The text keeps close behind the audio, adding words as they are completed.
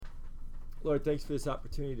Lord, thanks for this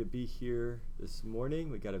opportunity to be here this morning.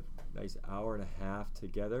 We got a nice hour and a half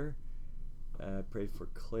together. I pray for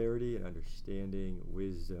clarity and understanding,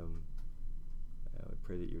 wisdom. I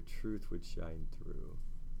pray that your truth would shine through.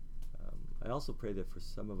 I also pray that for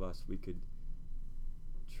some of us we could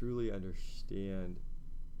truly understand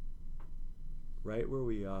right where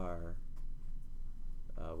we are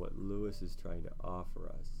what Lewis is trying to offer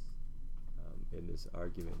us in this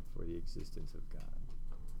argument for the existence of God.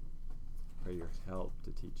 Pray your help to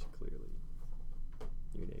teach clearly.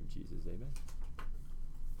 In your name, Jesus, amen.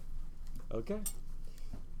 Okay.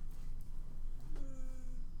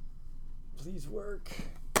 Please work.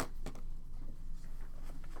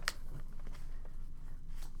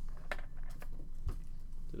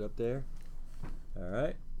 Is it up there? All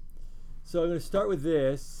right. So I'm going to start with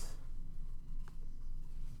this.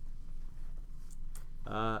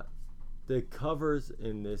 The covers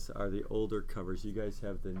in this are the older covers. You guys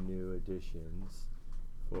have the new editions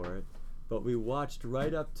for it. But we watched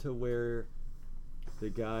right up to where the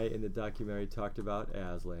guy in the documentary talked about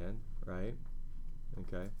Aslan, right?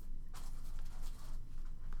 Okay.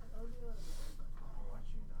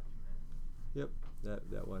 Yep,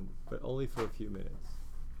 that one, but only for a few minutes.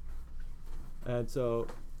 And so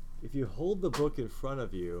if you hold the book in front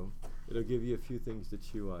of you, it'll give you a few things to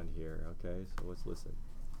chew on here, okay? So let's listen.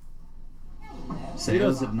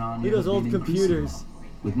 Sales of Narnia those old have been computers.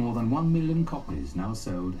 With more than 1 million copies now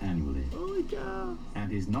sold annually. Holy cow!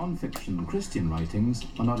 And his non-fiction Christian writings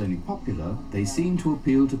are not only popular, they seem to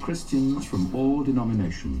appeal to Christians from all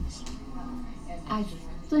denominations. I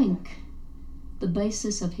think the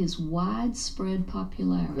basis of his widespread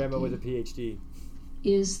popularity Grandma with a PhD.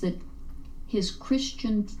 is that his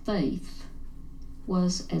Christian faith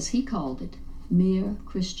was, as he called it, mere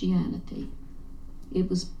Christianity. It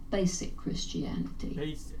was basic Christianity.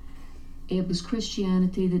 Basic. It was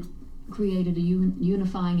Christianity that created a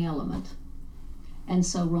unifying element. And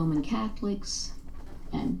so Roman Catholics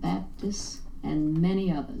and Baptists and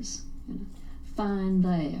many others find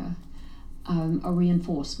there a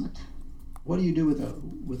reinforcement. What do you do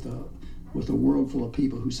with a world full of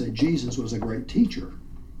people who say Jesus was a great teacher,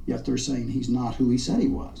 yet they're saying he's not who he said he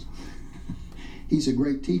was? He's a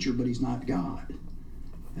great teacher, but he's not God.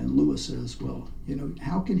 And Lewis says, well,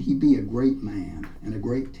 how can he be a great man and a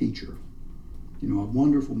great teacher? A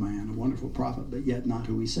wonderful man, a wonderful prophet, but yet not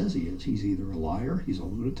who he says he is. He's either a liar, he's a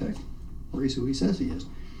lunatic, or he's who he says he is.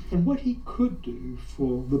 And what he could do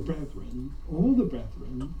for the brethren, all the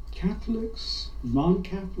brethren, Catholics,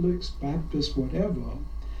 non-Catholics, Baptists, whatever,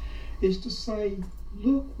 is to say,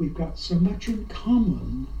 look, we've got so much in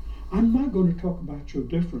common. I'm not going to talk about your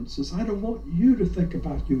differences. I don't want you to think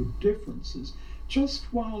about your differences. Just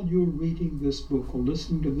while you're reading this book or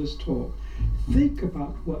listening to this talk, think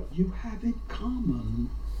about what you have in common.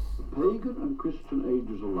 Pagan and Christian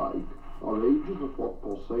ages alike are ages of what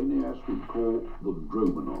Pausanias would call the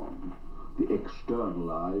dromenon, the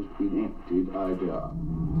externalized, enacted idea.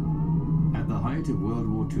 At the height of World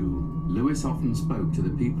War II, Lewis often spoke to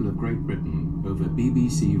the people of Great Britain over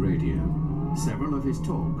BBC radio. Several of his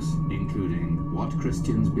talks, including What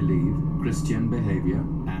Christians Believe, Christian Behavior,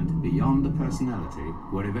 and Beyond the Personality,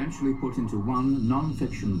 were eventually put into one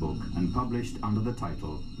non-fiction book and published under the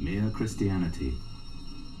title Mere Christianity.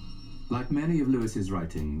 Like many of Lewis's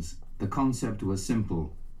writings, the concept was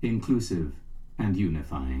simple, inclusive, and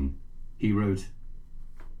unifying. He wrote,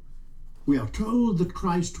 "We are told that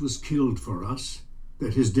Christ was killed for us,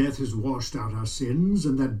 that his death has washed out our sins,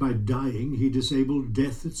 and that by dying he disabled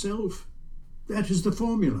death itself. That is the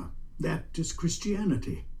formula. That is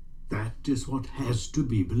Christianity. That is what has to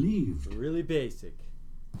be believed." Really basic.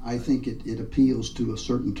 I think it appeals to a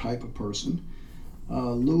certain type of person.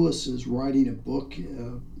 Lewis is writing a book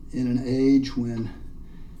in an age when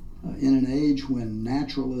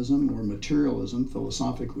naturalism or materialism,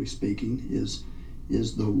 philosophically speaking, is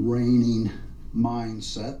the reigning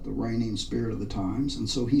mindset, the reigning spirit of the times. And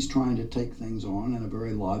so he's trying to take things on in a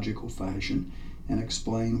very logical fashion and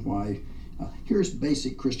explain why. Here's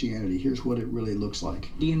basic Christianity. Here's what it really looks like.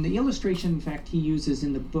 And the illustration, in fact, he uses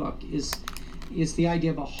in the book is the idea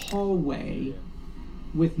of a hallway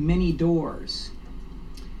with many doors.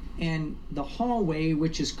 And the hallway,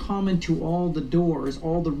 which is common to all the doors,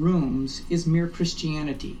 all the rooms, is mere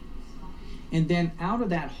Christianity. And then out of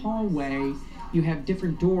that hallway, you have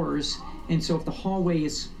different doors. And so if the hallway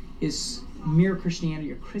is mere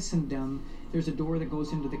Christianity or Christendom, there's a door that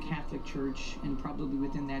goes into the Catholic Church, and probably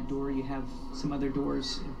within that door you have some other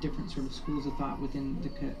doors of different sort of schools of thought within the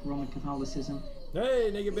Roman Catholicism.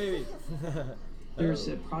 Hey, naked baby. There's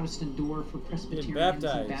a Protestant door for Presbyterians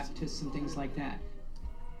and Baptists and things like that.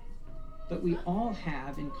 but we all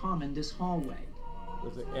have in common this hallway.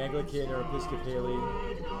 Was it Anglican or Episcopalian?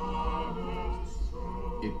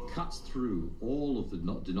 It cuts through all of the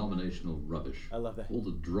denominational rubbish. I love that. All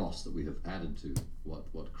the dross that we have added to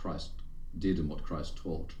what Christ did and what Christ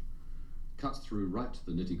taught. Cuts through right to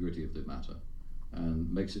the nitty-gritty of the matter and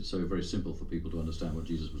makes it so very simple for people to understand what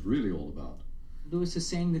Jesus was really all about. Lewis is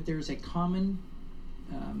saying that there's a common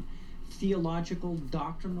theological,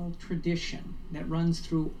 doctrinal tradition that runs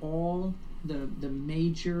through all the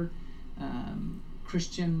major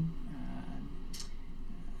Christian,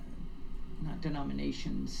 not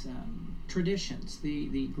denominations, traditions,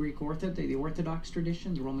 the Greek the Orthodox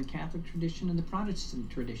tradition, the Roman Catholic tradition, and the Protestant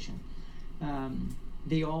tradition.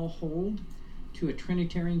 They all hold to a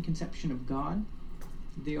Trinitarian conception of God.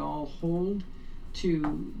 They all hold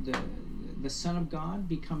to the Son of God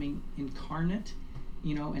becoming incarnate,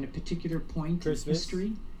 in a particular point Christmas. in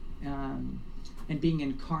history, and being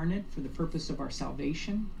incarnate for the purpose of our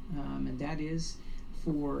salvation, and that is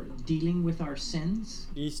for dealing with our sins.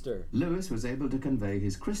 Easter. Lewis was able to convey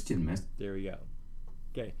his Christian message. There we go.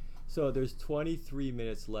 Okay, so there's 23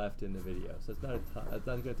 minutes left in the video, so it's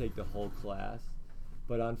not going to take the whole class.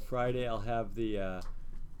 But on Friday, I'll have the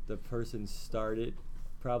person start it,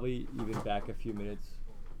 probably even back a few minutes,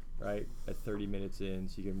 right, at 30 minutes in,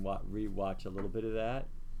 so you can re-watch a little bit of that,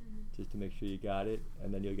 just to make sure you got it,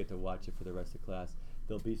 and then you'll get to watch it for the rest of class.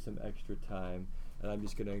 There'll be some extra time, and I'm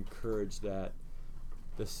just going to encourage the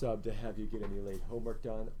sub to have you get any late homework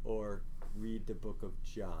done or read the book of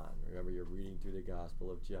John. Remember, you're reading through the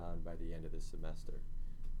Gospel of John by the end of the semester.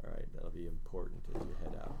 All right, that'll be important as you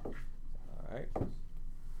head out. All right.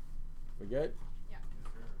 We good? Yeah.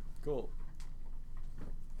 Cool.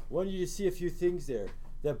 Wanted you to see a few things there.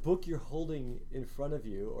 That book you're holding in front of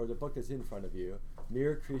you, or the book that's in front of you,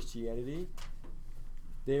 Mere Christianity,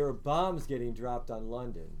 there were bombs getting dropped on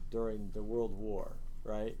London during the World War,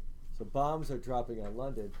 right? So bombs are dropping on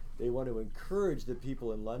London. They want to encourage the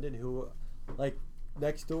people in London who, like,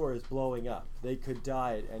 next door is blowing up. They could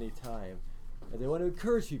die at any time. And they want to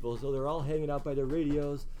encourage people, so they're all hanging out by their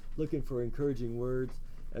radios, looking for encouraging words.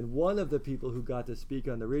 And one of the people who got to speak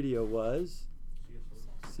on the radio was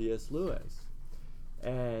C.S. Lewis.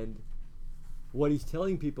 And what he's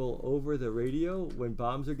telling people over the radio when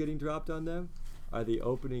bombs are getting dropped on them are the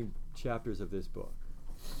opening chapters of this book.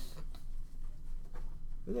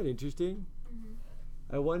 Isn't that interesting?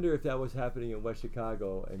 Mm-hmm. I wonder if that was happening in West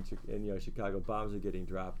Chicago, and Chicago bombs are getting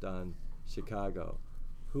dropped on Chicago.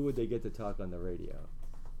 Who would they get to talk on the radio?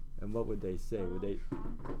 And what would they say? Would they,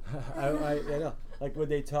 I know, like, would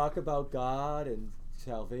they talk about God and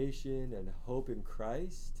salvation and hope in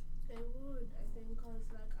Christ? They would, I think, because,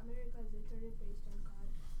 like, America is literally based on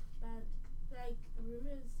God. But, like,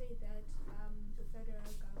 rumors say that the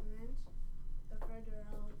federal government, the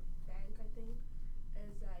federal bank, I think,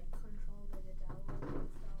 is, like, controlled by the devil and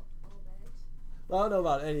all that. Well, I don't know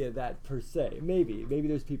about any of that per se. Maybe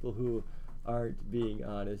there's people who aren't being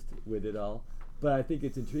honest with it all. But I think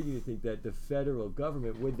it's intriguing to think that the federal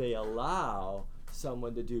government, would they allow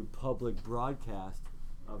someone to do public broadcast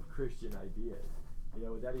of Christian ideas?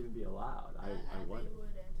 Would that even be allowed? I wonder. They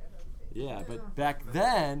wouldn't, I don't think. Yeah, but back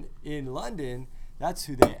then in London, that's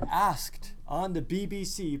who they asked on the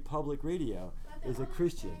BBC public radio, is a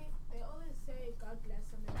Christian. They always say, God bless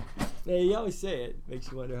America. Yeah, you always say it. Makes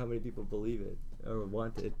you wonder how many people believe it or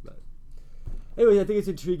want it. But anyway, I think it's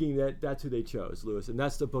intriguing that that's who they chose, Lewis, and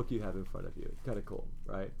that's the book you have in front of you. It's kind of cool,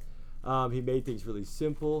 right? He made things really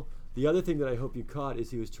simple. The other thing that I hope you caught is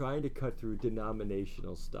he was trying to cut through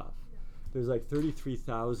denominational stuff. There's like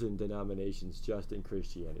 33,000 denominations just in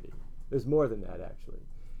Christianity. There's more than that, actually.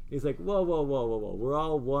 He's like, whoa. We're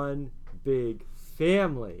all one big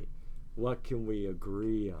family. What can we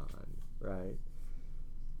agree on, right?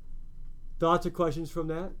 Thoughts or questions from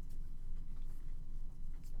that?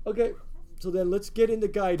 Okay. So then let's get in the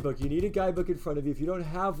guidebook. You need a guidebook in front of you. If you don't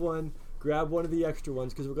have one, grab one of the extra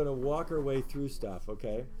ones because we're going to walk our way through stuff,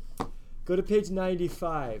 okay? Go to page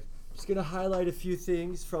 95. Just going to highlight a few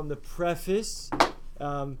things from the preface,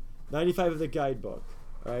 95 of the guidebook,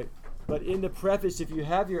 all right? But in the preface, if you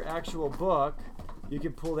have your actual book, you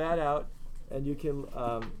can pull that out and you can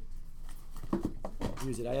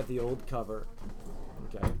use it. I have the old cover,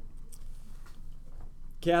 okay?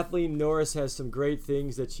 Kathleen Norris has some great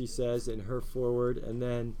things that she says in her foreword, and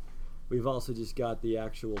then we've also just got the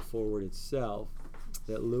actual foreword itself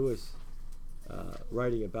that Lewis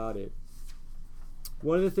writing about it.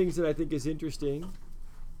 One of the things that I think is interesting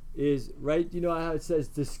is, right, you know how it says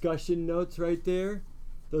discussion notes right there?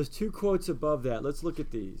 Those two quotes above that, let's look at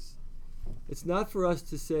these. It's not for us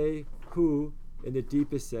to say who, in the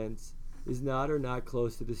deepest sense, is not or not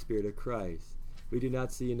close to the Spirit of Christ. We do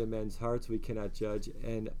not see into men's hearts, we cannot judge,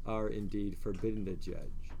 and are indeed forbidden to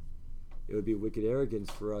judge. It would be wicked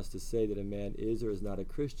arrogance for us to say that a man is or is not a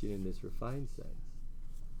Christian in this refined sense.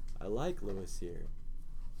 I like Lewis here.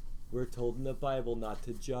 We're told in the Bible not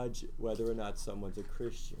to judge whether or not someone's a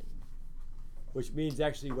Christian, which means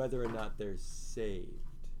actually whether or not they're saved.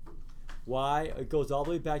 Why? It goes all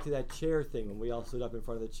the way back to that chair thing when we all stood up in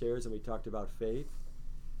front of the chairs and we talked about faith.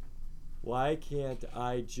 Why can't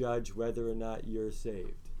I judge whether or not you're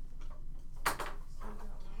saved?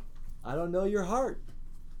 I don't know your heart.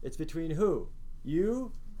 It's between who?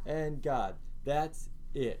 You and God. That's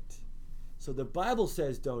it. So the Bible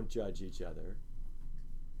says don't judge each other.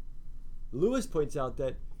 Lewis points out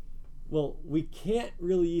that, well, we can't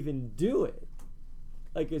really even do it.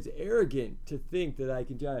 Like, it's arrogant to think that I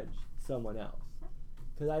can judge someone else.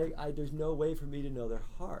 Because there's no way for me to know their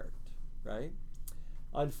heart, right?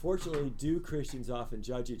 Unfortunately, do Christians often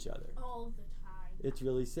judge each other? All the time. It's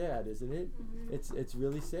really sad, isn't it? Mm-hmm. It's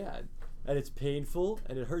really sad. And it's painful,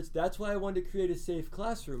 and it hurts. That's why I wanted to create a safe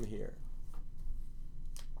classroom here.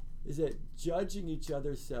 Is that judging each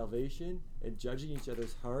other's salvation and judging each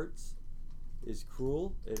other's hearts is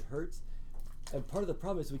cruel, it hurts. And part of the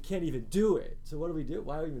problem is we can't even do it. So what do we do?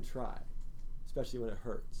 Why do we even try? Especially when it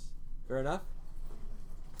hurts. Fair enough?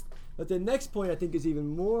 But the next point I think is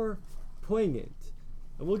even more poignant.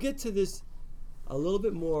 And we'll get to this a little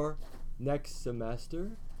bit more next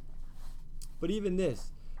semester. But even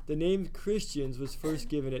this, the name Christians was first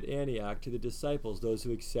given at Antioch to the disciples, those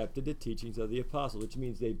who accepted the teachings of the apostles, which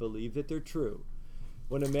means they believe that they're true.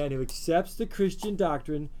 When a man who accepts the Christian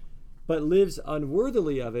doctrine but lives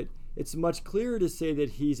unworthily of it, it's much clearer to say that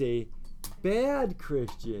he's a bad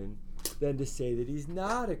Christian than to say that he's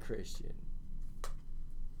not a Christian.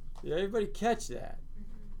 Did everybody catch that?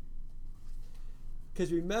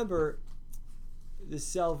 Because remember, the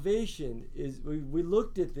salvation is, we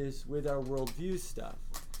looked at this with our worldview stuff.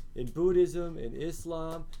 In Buddhism, in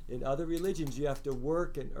Islam, in other religions, you have to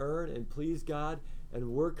work and earn and please God and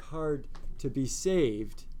work hard to be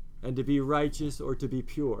saved and to be righteous or to be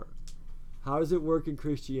pure. How does it work in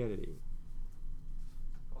Christianity?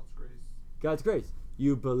 God's grace. God's grace.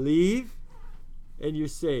 You believe and you're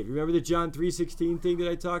saved. Remember the John 3:16 thing that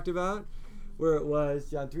I talked about? Where it was,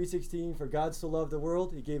 John 3:16, for God so loved the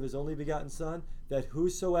world, he gave his only begotten Son, that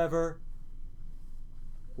whosoever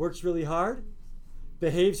works really hard,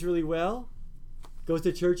 behaves really well, goes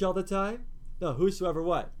to church all the time. No, whosoever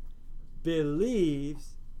what?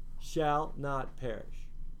 Believes shall not perish.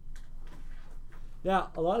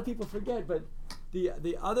 Now, a lot of people forget, but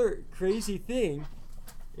the other crazy thing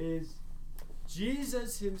is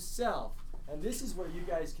Jesus himself, and this is where you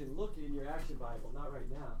guys can look in your Action Bible, not right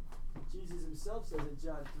now. Jesus himself says in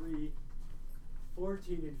John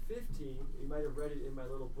 3:14 and 15, you might have read it in my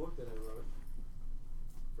little book that I wrote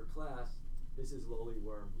for class, this is lowly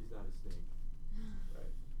worm, he's not a snake.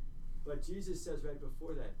 Right? But Jesus says right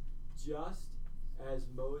before that, just as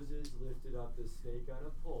Moses lifted up the snake on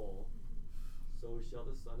a pole, so shall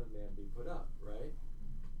the Son of Man be put up, right?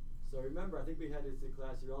 So remember, I think we had this in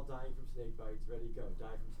class, you're all dying from snake bites. Ready, go. Die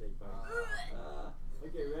from snake bites.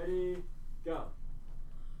 Okay, ready, go.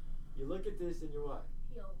 You look at this and you're what?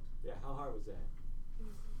 Healed. Yeah, how hard was that?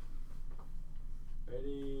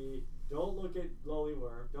 Ready, don't look at lowly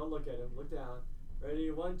worm. Don't look at him. Look down. Ready,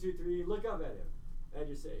 1, 2, 3, look up at him. And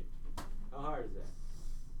you're saved. How hard is that?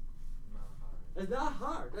 Not hard. It's not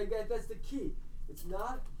hard. Like that's the key. It's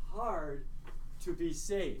not hard to be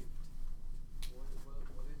saved. What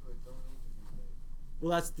if we don't need to be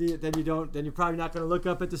saved? Well, then you're probably not going to look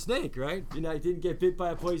up at the snake, right? You didn't get bit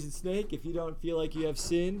by a poison snake. If you don't feel like you have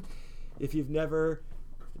sin, if you've never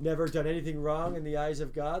done anything wrong in the eyes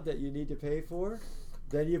of God that you need to pay for,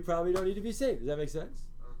 then you probably don't need to be saved. Does that make sense?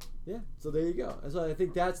 Yeah. So there you go. And so I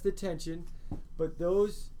think that's the tension. But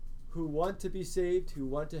those who want to be saved, who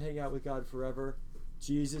want to hang out with God forever,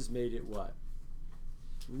 Jesus made it what?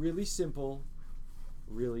 Really simple,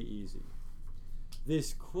 really easy.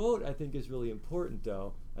 This quote, I think, is really important,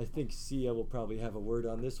 though. I think Sia will probably have a word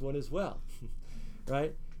on this one as well,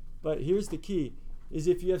 right? But here's the key, is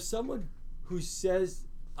if you have someone who says,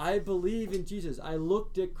 I believe in Jesus, I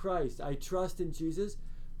looked at Christ, I trust in Jesus,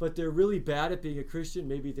 but they're really bad at being a Christian,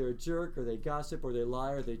 maybe they're a jerk, or they gossip, or they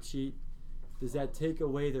lie, or they cheat, does that take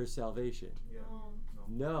away their salvation? Yeah.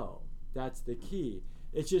 No, that's the key.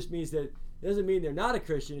 It just means that, it doesn't mean they're not a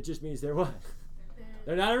Christian, it just means they're what?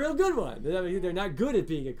 They're not a real good one. They're not good at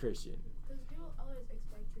being a Christian. Because people always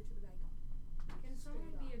expect you to be like, Can someone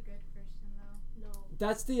be a good Christian though? no.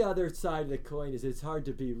 That's the other side of the coin, is it's hard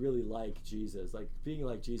to be really like Jesus. Like, being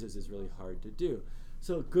like Jesus is really hard to do.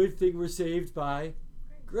 So good thing we're saved by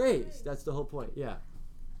grace. That's the whole point. Yeah.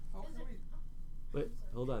 How can we? Wait,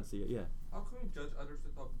 hold on. See, yeah. How can we judge others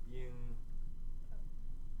without being?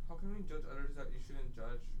 How can we judge others that you shouldn't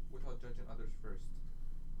judge without judging others first?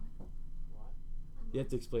 What? You have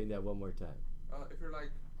to explain that one more time. If you're like,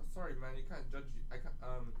 oh, sorry man, you can't judge. I can't.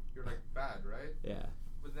 You're like bad, right? Yeah.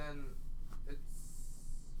 But then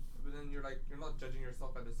you're like you're not judging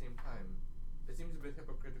yourself at the same time. It seems a bit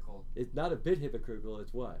hypocritical. It's not a bit hypocritical.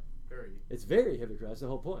 It's what? Very. It's very hypocritical. That's the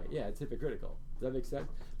whole point. Yeah, it's hypocritical. Does that make sense?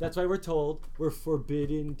 That's why we're told we're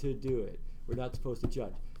forbidden to do it. We're not supposed to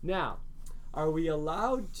judge. Now, are we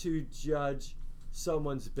allowed to judge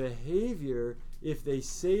someone's behavior if they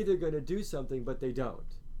say they're going to do something but they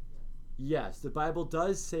don't? Yes, the Bible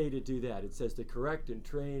does say to do that. It says to correct and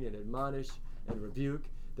train and admonish and rebuke.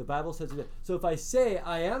 The Bible says to do that. So if I say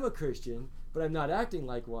I am a Christian, but I'm not acting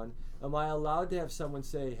like one, am I allowed to have someone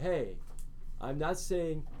say, hey, I'm not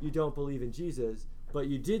saying you don't believe in Jesus, but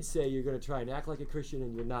you did say you're going to try and act like a Christian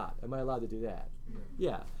and you're not. Am I allowed to do that?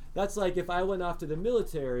 Yeah. That's like if I went off to the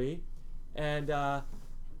military and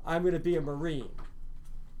I'm going to be a Marine.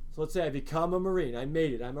 So let's say I become a Marine. I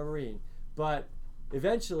made it. I'm a Marine. But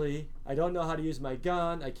eventually, I don't know how to use my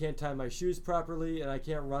gun, I can't tie my shoes properly, and I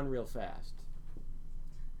can't run real fast.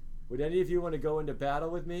 Would any of you want to go into battle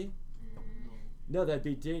with me? No, that'd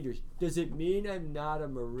be dangerous. Does it mean I'm not a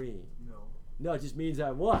Marine? No. No, it just means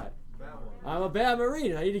I'm what? Bad one. I'm a bad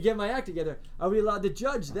Marine. I need to get my act together. Are we allowed to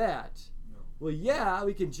judge that? No. Well, yeah,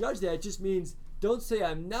 we can judge that. It just means don't say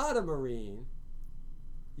I'm not a Marine.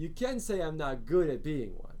 You can say I'm not good at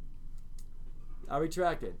being one. Are we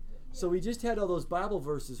tracking? So we just had all those Bible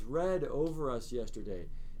verses read over us yesterday.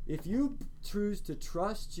 If you choose to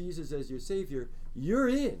trust Jesus as your Savior, you're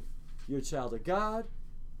in. You're a child of God.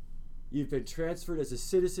 You've been transferred as a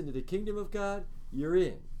citizen to the kingdom of God. You're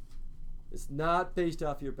in. It's not based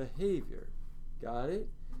off your behavior. Got it?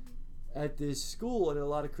 At this school and in a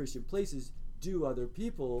lot of Christian places, do other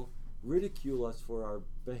people ridicule us for our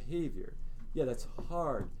behavior? Yeah, that's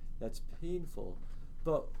hard. That's painful.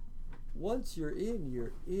 But once you're in,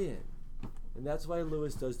 you're in. And that's why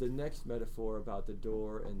Lewis does the next metaphor about the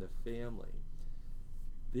door and the family.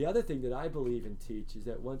 The other thing that I believe and teach is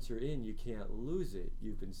that once you're in, you can't lose it.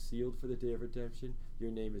 You've been sealed for the day of redemption. Your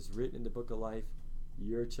name is written in the book of life.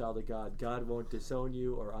 You're a child of God. God won't disown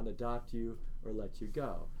you or unadopt you or let you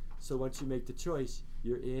go. So once you make the choice,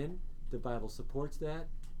 you're in. The Bible supports that.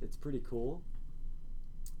 It's pretty cool.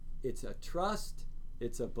 It's a trust.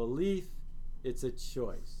 It's a belief. It's a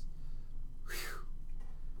choice. Whew.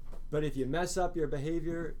 But if you mess up your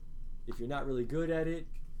behavior, if you're not really good at it,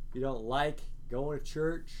 you don't like going to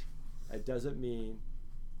church, that doesn't mean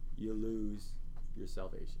you lose your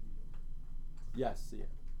salvation. Yes, Sia.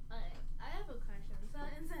 Okay, I have a question. So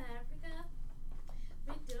in South Africa,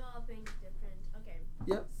 we do all things different. Okay.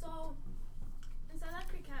 Yep. So in South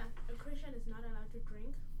Africa, a Christian is not allowed to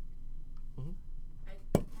drink. Mm-hmm. Like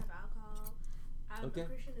have alcohol. Okay.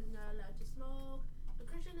 A Christian is not allowed to smoke. A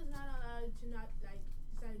Christian is not allowed to not decide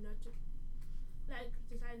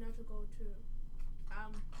not to go to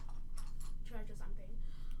church or something.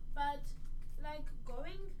 But like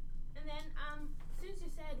going and then since you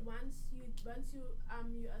said once you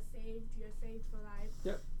are saved, you're saved for life.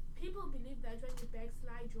 Yep. People believe that when you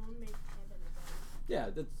backslide, you won't make heaven again. Yeah,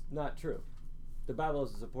 that's not true. The Bible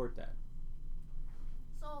doesn't support that.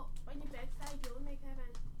 So when you backslide, you won't make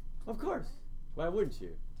heaven. Of course. Why wouldn't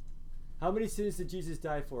you? How many sins did Jesus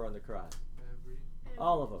die for on the cross? Every.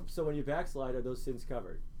 All of them. So when you backslide, are those sins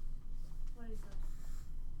covered? What is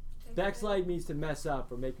that? Backslide means to mess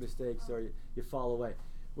up or make mistakes or you fall away.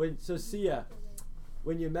 So Sia,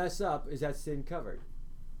 when you mess up, is that sin covered?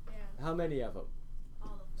 Yeah. How many of them?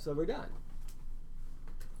 All of them. So we're done.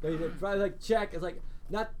 But you probably like check. It's like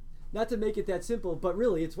not to make it that simple, but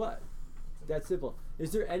really it's what? That simple.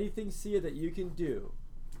 Is there anything, Sia, that you can do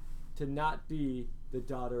to not be the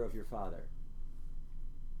daughter of your father?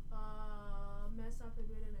 Mess up a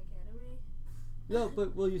bit in academy. No,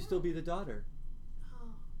 but will you still be the daughter? Oh,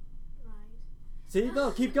 right. See, no,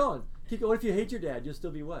 keep going. Keep going. What if you hate your dad? You'll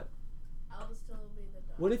still be what? I'll still be the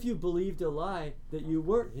daughter. What if you believed a lie that you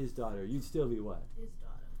weren't his daughter? You'd still be what? His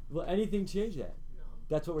daughter. Will anything change that? No.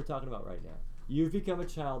 That's what we're talking about right now. You've become a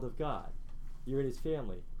child of God. You're in his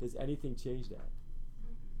family. Does anything change that?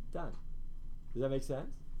 Mm-hmm. Done. Does that make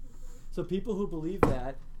sense? Mm-hmm. So people who believe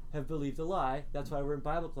that have believed a lie. That's why we're in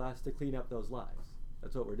Bible class, to clean up those lies.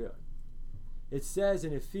 That's what we're doing. It says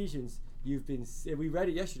in Ephesians, we read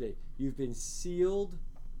it yesterday, you've been sealed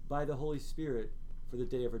by the Holy Spirit for the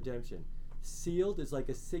day of redemption. Sealed is like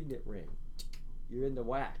a signet ring. You're in the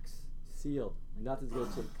wax. Sealed. Nothing's going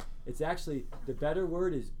to change. It's actually, the better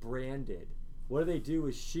word is branded. What do they do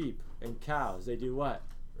with sheep and cows? They do what?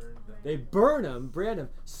 They burn them, brand them,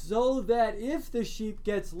 so that if the sheep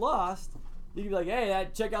gets lost, you can be like, hey,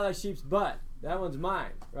 check out that sheep's butt. That one's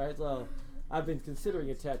mine, right? So I've been considering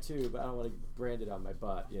a tattoo, but I don't want to brand it on my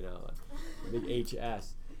butt, you know, like big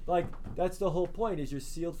HS. Like, that's the whole point, is you're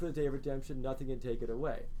sealed for the day of redemption. Nothing can take it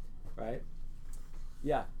away, right?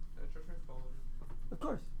 Yeah. Of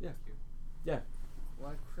course, yeah. Yeah.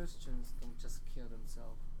 Why Christians don't just kill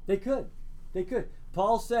themselves? They could. They could.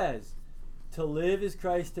 Paul says, to live is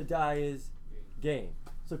Christ, to die is gain.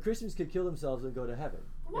 So Christians could kill themselves and go to heaven.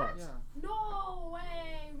 What? Yeah. No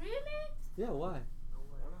way. Really? Yeah, why?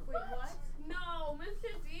 Wait, what? No,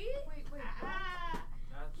 Mr. D? Wait.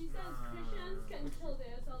 He says Christians can kill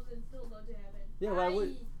themselves and still go to heaven. Yeah, why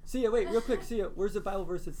would... See ya, wait, real quick, see ya. Where's the Bible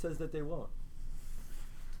verse that says that they won't?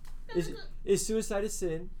 Is suicide a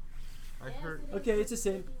sin? I heard... Okay, it's a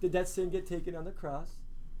sin. Did that sin get taken on the cross?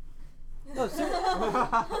 No,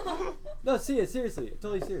 no, see it, seriously. I'm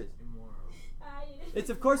totally serious.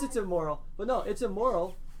 Of course it's immoral. But no, it's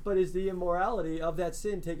immoral, but is the immorality of that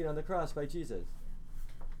sin taken on the cross by Jesus?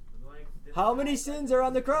 How many sins are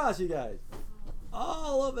on the cross, you guys?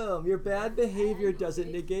 All of them. Your bad behavior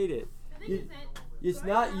doesn't negate it. It's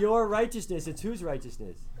not your righteousness. It's whose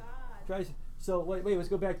righteousness? Christ. So wait, let's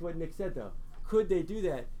go back to what Nick said, though. Could they do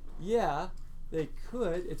that? Yeah, they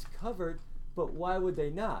could. It's covered. But why would they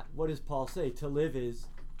not? What does Paul say? To live is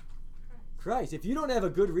Christ. If you don't have a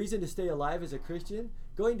good reason to stay alive as a Christian,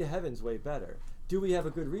 going to heaven's way better. Do we have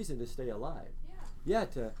a good reason to stay alive? Yeah,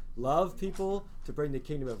 to love people, to bring the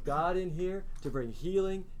kingdom of God in here, to bring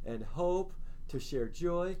healing and hope, to share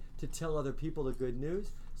joy, to tell other people the good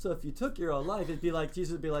news. So if you took your own life, it'd be like,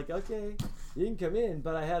 Jesus would be like, okay, you can come in,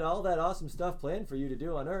 but I had all that awesome stuff planned for you to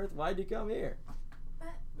do on earth. Why'd you come here?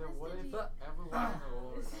 Then what if everyone in the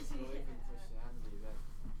world is believing Christianity?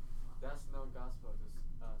 That's no gospel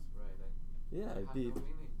to us, right? Yeah, it'd be... no meaning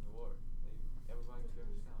in the world. Everyone kill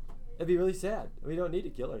themselves. It'd be really sad. We don't need to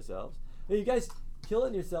kill ourselves. I mean, you guys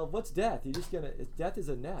killing yourself, what's death? You're just gonna... Death is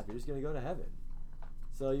a nap. You're just gonna go to heaven.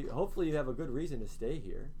 So hopefully you have a good reason to stay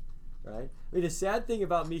here, right? I mean, the sad thing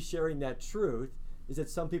about me sharing that truth is that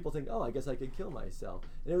some people think, oh, I guess I could kill myself.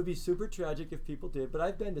 And it would be super tragic if people did, but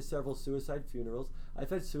I've been to several suicide funerals.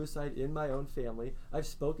 I've had suicide in my own family. I've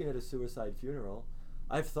spoken at a suicide funeral.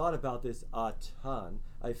 I've thought about this a ton.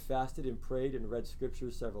 I've fasted and prayed and read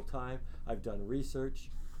scriptures several times. I've done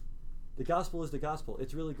research. The gospel is the gospel.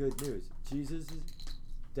 It's really good news. Jesus'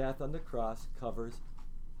 death on the cross covers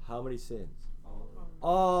how many sins?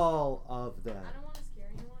 All of them. I don't want to scare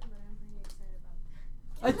anyone, but I'm pretty excited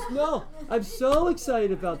about that. No, I'm so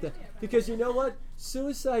excited about that. Because you know what?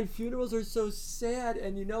 Suicide funerals are so sad,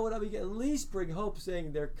 and you know what? We can at least bring hope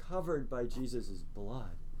saying they're covered by Jesus'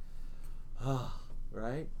 blood.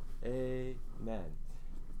 Right? Amen.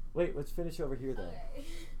 Wait, let's finish over here then. Okay.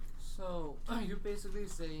 So you're basically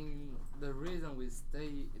saying the reason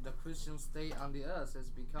the Christians stay on the earth is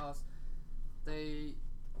because they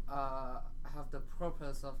have the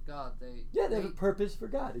purpose of God. They have a purpose for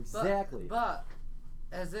God. Exactly. But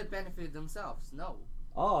as it benefit themselves, no.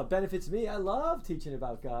 Oh, it benefits me. I love teaching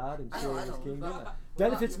about God and sharing His kingdom.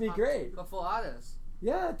 Benefits me great. But for others.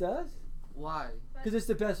 Yeah, it does. Why? Because it's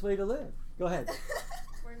the best way to live. Go ahead.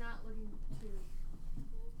 We're not looking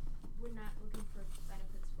for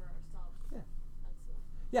benefits for ourselves. Yeah.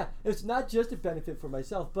 Yeah, it's not just a benefit for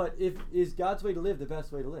myself, but is God's way to live the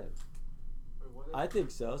best way to live? I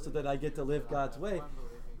think so that I get to live God's way.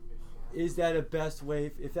 Is that a best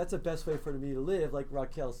way? If that's a best way for me to live, like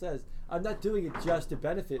Raquel says, I'm not doing it just to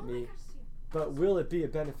benefit me, but will it be a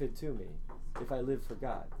benefit to me if I live for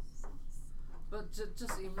God? But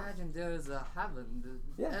just imagine there is a heaven.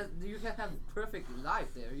 You can have perfect life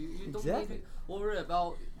there. You don't need to worry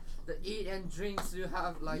about the eat and drinks you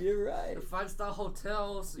have, like You're right. the 5-star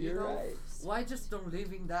hotels. You're right. Why just don't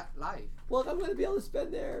living that life? Well, I'm going to be able to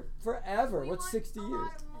spend there forever. What's 60 years?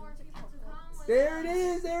 There it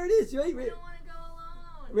is. There it is. Wait. We don't want to go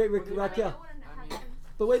alone. Wait, Raquel.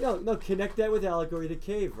 But wait, no. Connect that with allegory to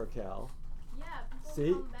cave, Raquel. Yeah, people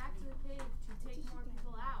See? come back to the cave to take more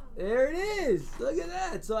people out. There it is. Look at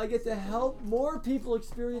that. So I get to help more people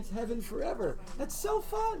experience heaven forever. That's so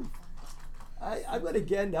fun. I'm going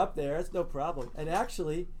to end up there. That's no problem. And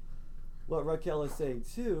actually, what Raquel is saying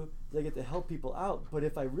too is I get to help people out. But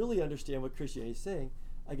if I really understand what Christianity is saying,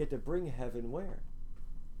 I get to bring heaven where?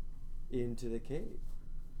 Into the cave.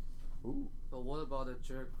 Ooh. But what about the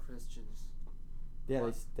jerk Christians?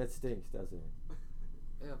 Yeah, that stinks, doesn't it?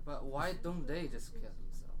 Yeah, but why don't they just kill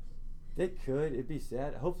themselves? They could. It'd be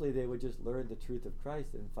sad. Hopefully they would just learn the truth of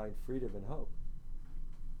Christ and find freedom and hope.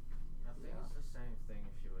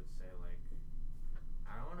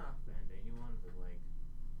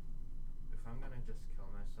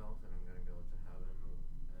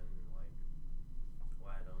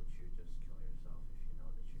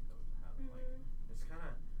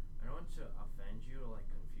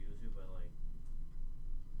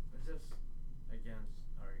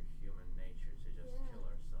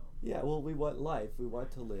 Yeah, well, we want life. We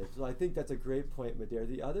want to live. So I think that's a great point, Madare.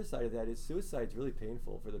 The other side of that is suicide's really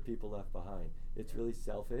painful for the people left behind. It's really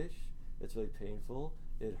selfish. It's really painful.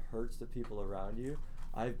 It hurts the people around you.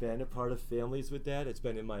 I've been a part of families with that. It's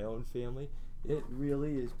been in my own family. It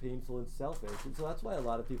really is painful and selfish. And so that's why a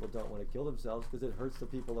lot of people don't want to kill themselves, because it hurts the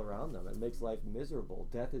people around them. It makes life miserable.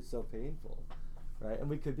 Death is so painful, right? And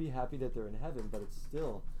we could be happy that they're in heaven, but it's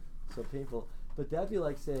still so painful. But that'd be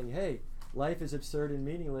like saying, hey, life is absurd and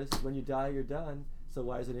meaningless. When you die, you're done. So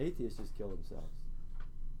why does an atheist just kill themselves?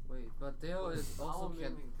 Wait, but there is also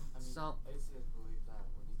can some. Atheists believe that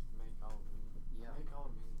we need to make our meaning. Yeah. Make our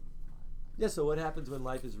meaning. Yeah, so what happens when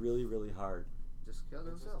life is really, really hard? Just kill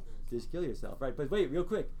themselves. Just kill yourself, right? But wait, real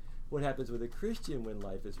quick. What happens with a Christian when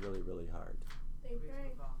life is really, really hard? They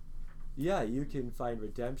pray. Yeah, you can find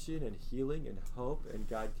redemption and healing and hope, and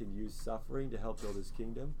God can use suffering to help build his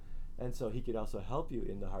kingdom. And so he can also help you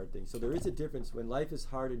in the hard things. So there is a difference. When life is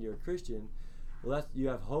hard and you're a Christian, well, that's, you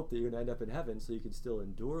have hope that you're going to end up in heaven, so you can still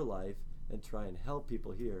endure life and try and help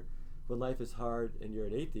people here. When life is hard and you're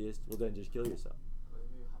an atheist, well, then just kill yourself. What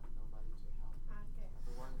if you have nobody to help? Okay.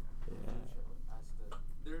 Everyone Yeah. as the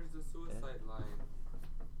There's the suicide line.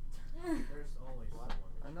 there's always someone.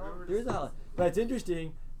 I know. There's a, but it's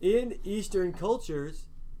interesting. In Eastern cultures,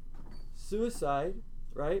 suicide,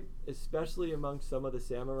 right, especially among some of the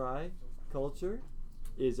samurai culture,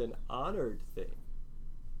 is an honored thing.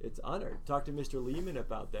 It's honored. Talk to Mr. Lehman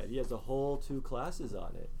about that. He has a whole 2 classes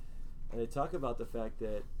on it. And they talk about the fact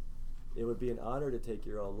that it would be an honor to take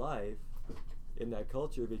your own life in that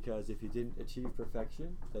culture, because if you didn't achieve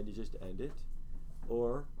perfection, then you just end it.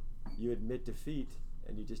 Or you admit defeat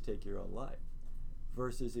and you just take your own life.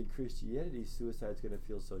 Versus in Christianity, suicide's going to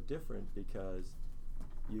feel so different, because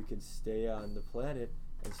you can stay on the planet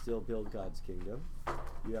and still build God's kingdom.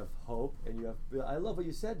 You have hope, and you have, I love what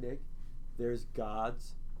you said, Nick. There's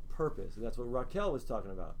God's purpose. And that's what Raquel was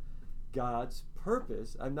talking about. God's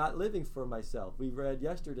purpose. I'm not living for myself. We read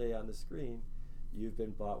yesterday on the screen, you've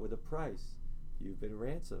been bought with a price. You've been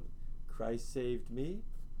ransomed. Christ saved me.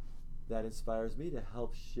 That inspires me to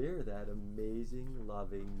help share that amazing,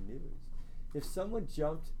 loving news. If someone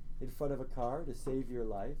jumped in front of a car to save your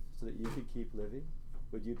life so that you could keep living,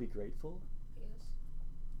 would you be grateful? Yes.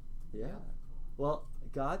 Yeah. Well,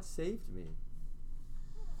 God saved me.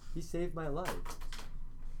 He saved my life.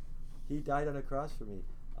 He died on a cross for me.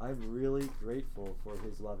 I'm really grateful for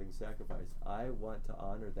his loving sacrifice. I want to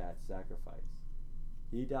honor that sacrifice.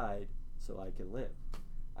 He died so I can live.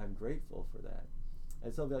 I'm grateful for that.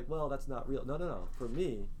 And some will be like, well, that's not real. No. For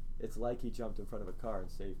me, it's like he jumped in front of a car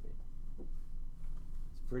and saved me.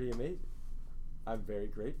 It's pretty amazing. I'm very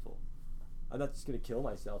grateful. I'm not just going to kill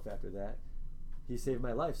myself after that. He saved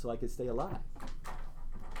my life so I could stay alive.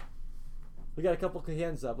 We got a couple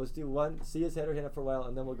hands up. Let's do one. Sia's had her hand up for a while,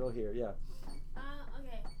 and then we'll go here. Yeah.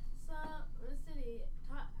 Okay. So, City,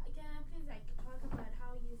 can I please talk about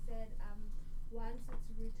how you said once it's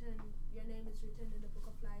written, your name is written in the book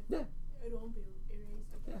of life. Yeah. It won't be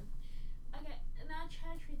erased again. Yeah. Okay. In our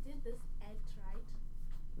church, we did this act, right?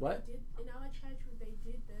 What? In our church, they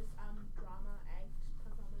did this drama act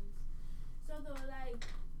performance. So they were like,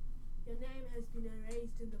 your name has been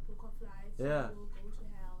erased in the book of life. So Yeah. you will go to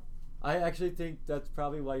hell. I actually think that's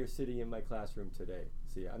probably why you're sitting in my classroom today.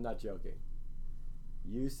 See, I'm not joking.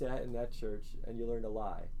 You sat in that church and you learned a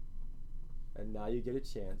lie. And now you get a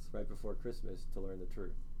chance right before Christmas to learn the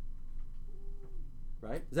truth.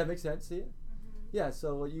 Right? Does that make sense to you? Mm-hmm. Yeah,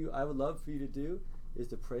 so what I would love for you to do is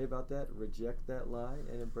to pray about that, reject that lie,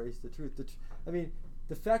 and embrace the truth. I mean,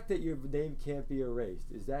 the fact that your name can't be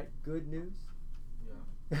erased, is that good news?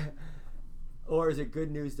 Yeah. Or is it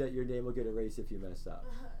good news that your name will get erased if you mess up?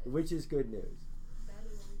 Which is good news? That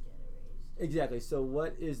it won't get erased. Exactly. So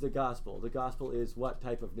what is the gospel? The gospel is what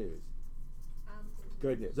type of news?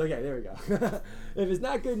 Good news. Okay, there we go. If it's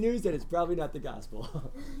not good news, then it's probably not the gospel.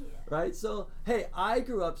 Yeah. Right? So, hey, I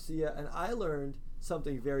grew up, Sia, and I learned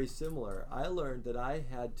something very similar. I learned that I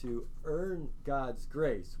had to earn God's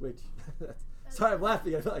grace, which, sorry, I'm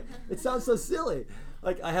laughing. I feel like it sounds so silly.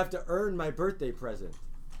 Like I have to earn my birthday present.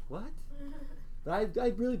 What? But I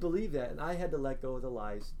really believe that, and I had to let go of the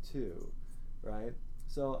lies too, right?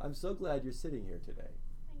 So I'm so glad you're sitting here today.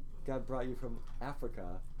 God brought you from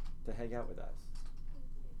Africa to hang out with us.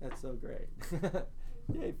 That's so great.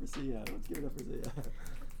 Yay for Sia. Let's give it up for Sia.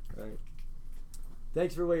 Right.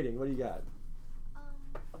 Thanks for waiting. What do you got? So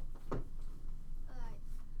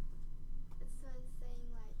it's saying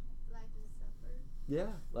life is suffering.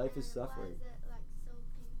 Yeah, life is suffering. Why is it so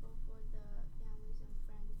painful for the families and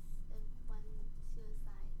friends if one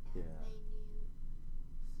suicide and Yeah. they knew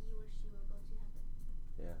he or she will go to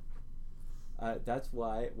heaven? Yeah. That's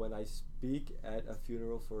why when I speak at a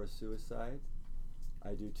funeral for a suicide,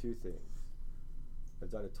 I do two things.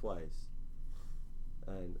 I've done it twice.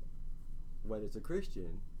 And when it's a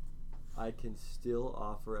Christian, I can still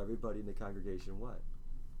offer everybody in the congregation what?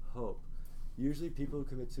 Hope. Usually people who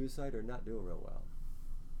commit suicide are not doing real well.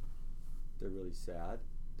 They're really sad.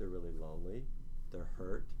 They're really lonely. They're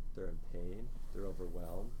hurt. They're in pain. They're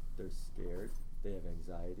overwhelmed. They're scared. They have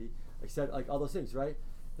anxiety. Except like all those things, right?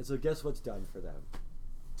 And so guess what's done for them?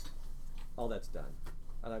 All that's done.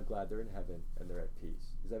 And I'm glad they're in heaven and they're at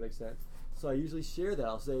peace. Does that make sense? So I usually share that.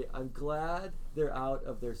 I'll say, I'm glad they're out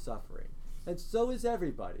of their suffering. And so is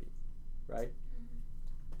everybody, right?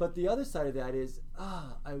 But the other side of that is,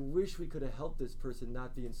 I wish we could have helped this person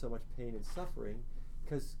not be in so much pain and suffering,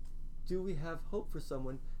 because do we have hope for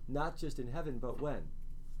someone, not just in heaven, but when?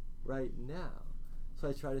 Right now. So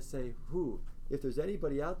I try to say, if there's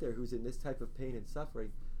anybody out there who's in this type of pain and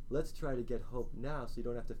suffering, let's try to get hope now so you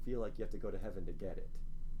don't have to feel like you have to go to heaven to get it.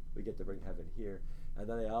 We get to bring heaven here. And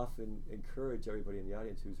then I often encourage everybody in the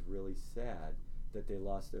audience who's really sad that they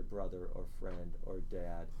lost their brother or friend or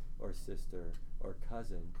dad or sister or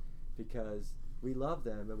cousin, because we love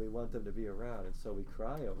them and we want them to be around, and so we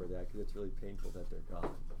cry over that because it's really painful that they're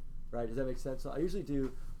gone. Right? Does that make sense? So I usually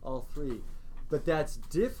do all three. But that's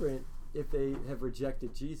different if they have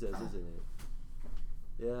rejected Jesus, isn't it?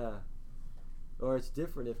 Yeah. Or it's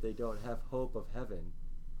different if they don't have hope of heaven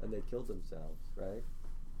and they killed themselves, right?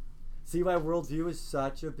 See why worldview is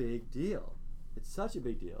such a big deal. It's such a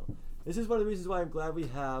big deal. This is one of the reasons why I'm glad we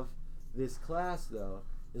have this class, though,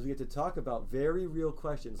 is we get to talk about very real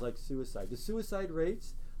questions like suicide. The suicide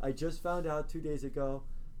rates, I just found out 2 days ago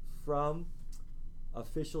from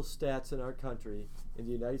official stats in our country, in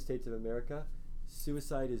the United States of America,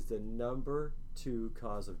 suicide is the number 2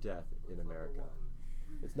 cause of death in America.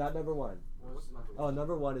 It's not number 1.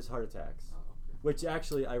 Number 1 is heart attacks, which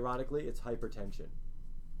actually, ironically, it's hypertension,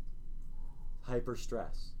 hyper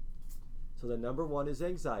stress. So the number 1 is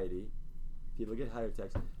anxiety. People get heart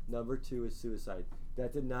attacks. Number 2 is suicide.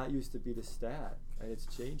 That did not used to be the stat, and it's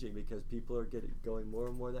changing because people are going more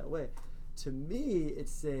and more that way. To me,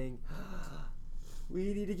 it's saying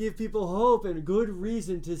we need to give people hope and good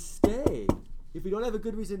reason to stay. If we don't have a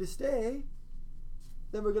good reason to stay,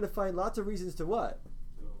 then we're going to find lots of reasons to what?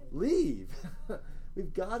 Leave.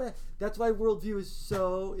 We've got to. That's why worldview is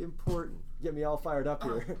so important. Get me all fired up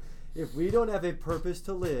here. If we don't have a purpose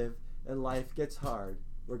to live and life gets hard,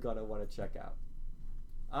 we're going to want to check out.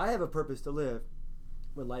 I have a purpose to live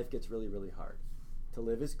when life gets really, really hard. To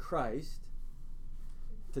live as Christ,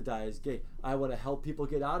 to die as gain. I want to help people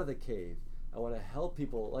get out of the cave. I want to help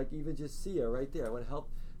people, like even just Sia right there. I want to help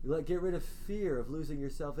get rid of fear of losing your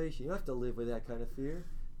salvation. You don't have to live with that kind of fear.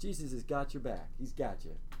 Jesus has got your back. He's got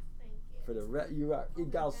you. Thank you. For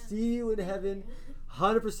the I'll see you in heaven,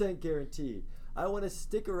 100% guaranteed. I want to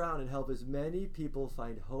stick around and help as many people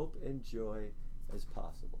find hope and joy as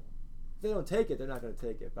possible. If they don't take it, they're not going to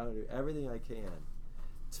take it. But I'm going to do everything I can.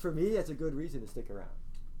 For me, that's a good reason to stick around.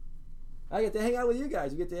 I get to hang out with you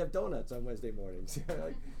guys. We get to have donuts on Wednesday mornings.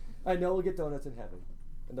 I know we'll get donuts in heaven,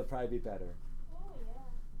 and they'll probably be better. Oh, yeah.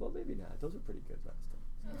 Well, maybe not. Those are pretty good last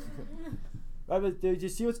time. Right, but did you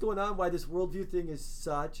see what's going on? Why this worldview thing is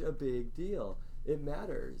such a big deal? It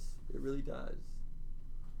matters. It really does.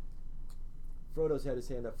 Frodo's had his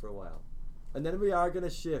hand up for a while. And then we are going to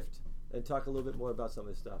shift and talk a little bit more about some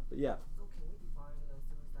of this stuff. But yeah. So can we define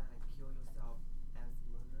suicide and kill yourself as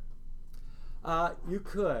murder? You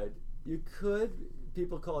could. You could.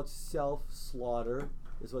 People call it self-slaughter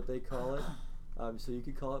is what they call it. So you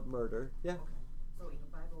could call it murder. Yeah. Okay. So in the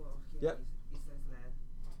Bible here, Yep. it says that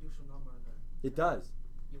you should not murder. It does.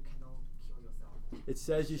 You cannot kill yourself. It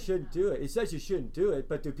says you shouldn't do it. It says you shouldn't do it,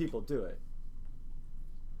 but do people do it?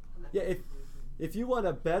 Yeah, if you want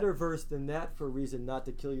a better verse than that for a reason not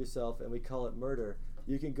to kill yourself, and we call it murder,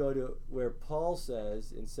 you can go to where Paul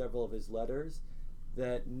says in several of his letters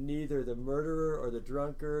that neither the murderer or the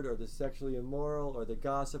drunkard or the sexually immoral or the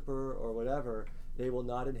gossiper or whatever, they will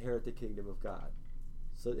not inherit the kingdom of God.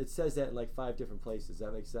 So it says that in like 5 different places. Does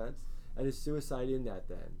that make sense? And is suicide in that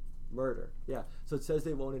then? Murder. Yeah. So it says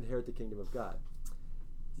they won't inherit the kingdom of God.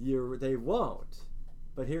 They won't.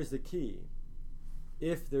 But here's the key.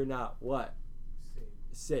 If they're not what?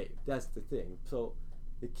 Saved. That's the thing. So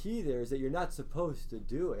the key there is that you're not supposed to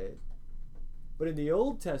do it. But in the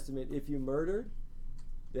Old Testament, if you murdered,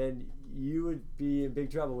 then you would be in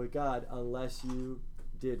big trouble with God unless you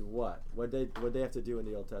did what? What they have to do in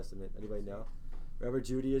the Old Testament? Anybody know? Remember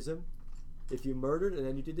Judaism? If you murdered and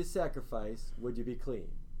then you did the sacrifice, would you be clean?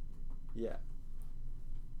 Yeah.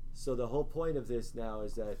 So the whole point of this now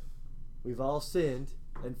is that We've all sinned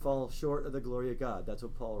and fall short of the glory of God. That's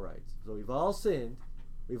what Paul writes. So we've all sinned.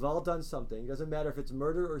 We've all done something. It doesn't matter if it's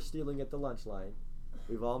murder or stealing at the lunch line.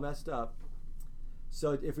 We've all messed up.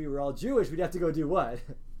 So if we were all Jewish, we'd have to go do what?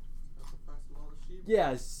 Sacrifice a lot of sheep.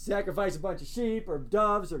 Yeah, sacrifice a bunch of sheep or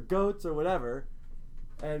doves or goats or whatever.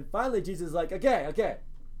 And finally Jesus is like, okay,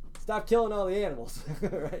 stop killing all the animals.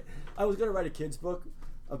 Right? I was going to write a kid's book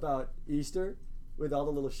about Easter with all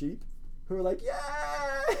the little sheep who are like,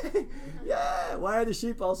 yay! Yeah! Why are the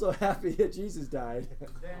sheep all so happy that Jesus died?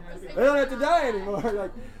 They don't have to die anymore.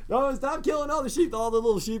 Like, no, stop killing all the sheep. All the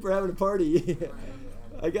little sheep are having a party.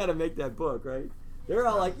 I got to make that book, right? They're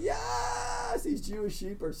all like, yes! These Jewish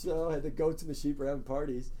sheep are so, the goats and the sheep are having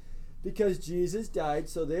parties. Because Jesus died,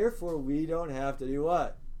 so therefore we don't have to do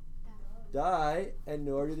what? Die, and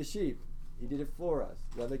nor do the sheep. He did it for us.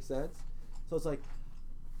 Does that make sense? So it's like,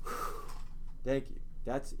 whew, thank you.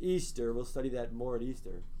 That's Easter. We'll study that more at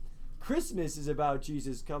Easter. Christmas is about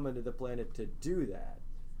Jesus coming to the planet to do that,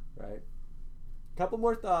 right? Couple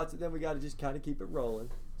more thoughts, and then we got to just kind of keep it rolling.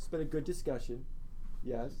 It's been a good discussion.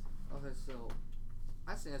 Yes? Okay, so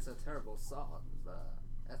I think it's a terrible thought, but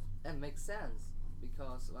it makes sense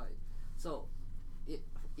because, like, so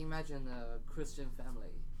imagine a Christian family.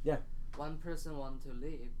 Yeah. One person wants to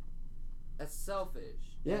live. It's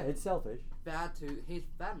selfish. Yeah, it's selfish. Bad to his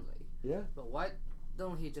family. Yeah. But why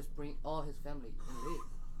don't he just bring all his family and live?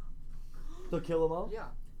 He'll kill them all? Yeah.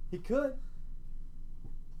 He could.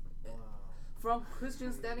 From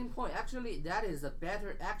Christian standing point, actually, that is a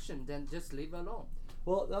better action than just leave alone.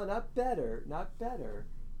 Well, no, not better,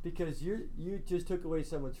 because you just took away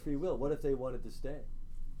someone's free will. What if they wanted to stay?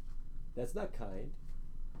 That's not kind.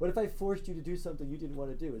 What if I forced you to do something you didn't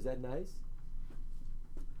want to do? Is that nice?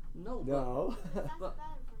 No. No. But,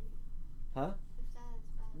 huh?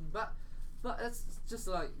 But it's just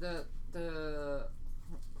like the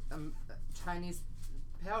Chinese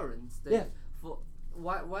parents. They, for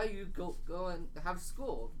why you go and have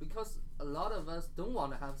school? Because a lot of us don't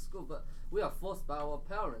want to have school, but we are forced by our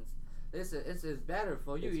parents. It's better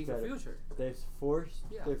for you in the future. They're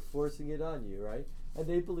forcing it on you, right? And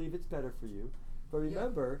they believe it's better for you. But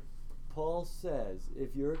remember, Paul says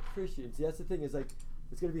if you're a Christian, see that's the thing is like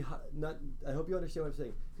it's going to be I hope you understand what I'm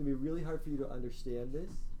saying. It's going to be really hard for you to understand this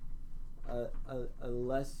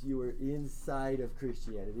unless you are inside of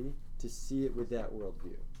Christianity to see it with that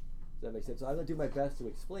worldview. Does that make sense? So I'm going to do my best to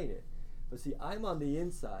explain it. But see, I'm on the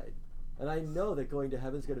inside, and I know that going to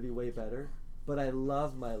heaven is going to be way better, but I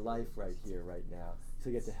love my life right here, right now,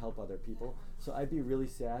 to get to help other people. So I'd be really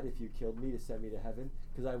sad if you killed me to send me to heaven,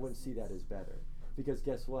 because I wouldn't see that as better. Because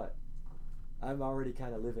guess what? I'm already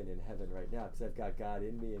kind of living in heaven right now, because I've got God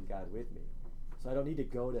in me and God with me. So I don't need to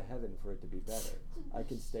go to heaven for it to be better. I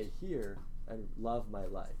can stay here and love my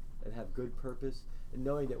life and have good purpose, and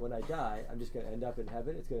knowing that when I die, I'm just going to end up in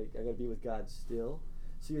heaven. I'm going to be with God still.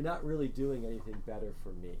 So you're not really doing anything better for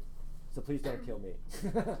me. So please don't kill me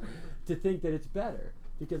to think that it's better,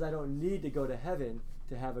 because I don't need to go to heaven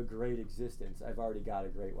to have a great existence. I've already got a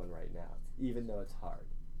great one right now, even though it's hard.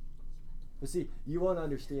 But see, you won't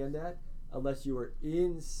understand that unless you are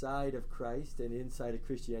inside of Christ and inside of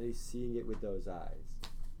Christianity, seeing it with those eyes.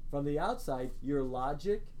 From the outside, your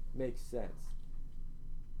logic makes sense.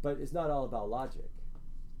 But it's not all about logic.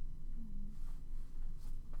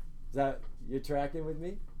 Is that, you're tracking with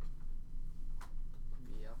me?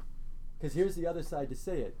 Yeah. Because here's the other side to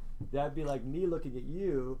say it. That'd be like me looking at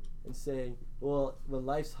you and saying, well, when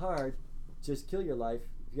life's hard, just kill your life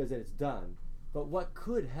because then it's done. But what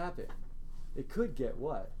could happen? It could get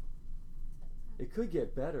what? It could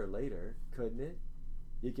get better later, couldn't it?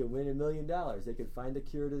 You could win $1 million. They could find a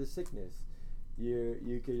cure to the sickness.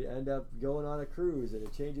 You could end up going on a cruise and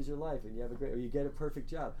it changes your life and you have or you get a perfect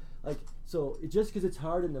job. Like, so just because it's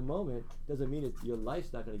hard in the moment doesn't mean your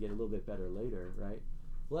life's not going to get a little bit better later, right?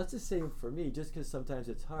 Well, that's the same for me. Just because sometimes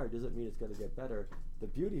it's hard doesn't mean it's going to get better. The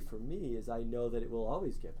beauty for me is I know that it will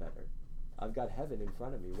always get better. I've got heaven in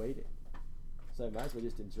front of me waiting. So I might as well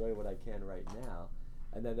just enjoy what I can right now.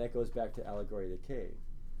 And then that goes back to allegory of the cave.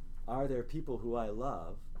 Are there people who I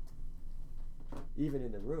love, even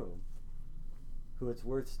in the room, who it's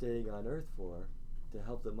worth staying on earth for to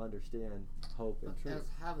help them understand hope and truth? Is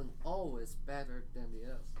heaven always better than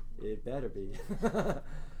the earth? It better be.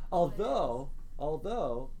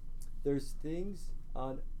 Although there's things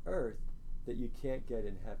on earth that you can't get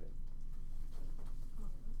in heaven.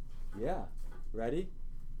 Yeah. Ready?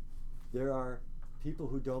 There are people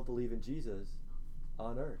who don't believe in Jesus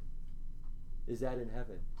on earth. Is that in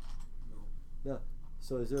heaven? No.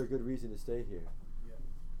 So is there a good reason to stay here?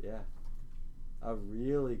 Yeah. A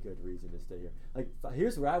really good reason to stay here. Like,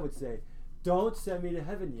 here's where I would say, don't send me to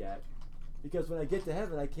heaven yet, Because when I get to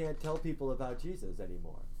heaven, I can't tell people about Jesus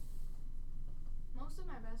anymore. Most of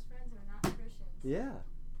my best friends are not Christians. Yeah.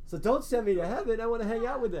 So don't send me to heaven. I want to hang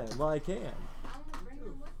out with them while I can. I want to bring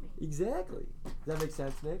them with me. Exactly. Does that make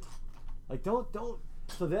sense, Nick? Like, don't.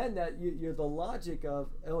 So then that you're the logic of,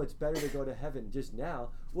 oh, it's better to go to heaven just now.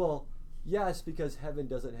 Well, yes, because heaven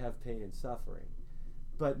doesn't have pain and suffering.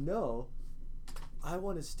 But no, I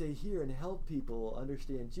want to stay here and help people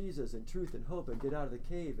understand Jesus and truth and hope and get out of the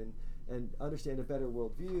cave and understand a better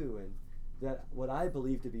worldview and that what I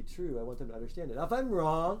believe to be true, I want them to understand it. Now, if I'm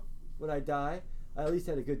wrong when I die, I at least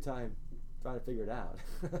had a good time trying to figure it out.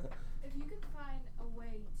 If you could find a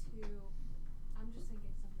way to, I'm just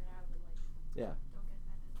thinking something I would like. Yeah. Don't get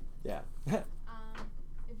offended. Yeah.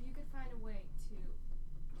 If you could find a way to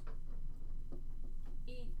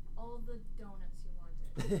eat all the donuts you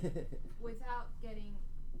wanted without getting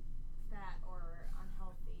fat or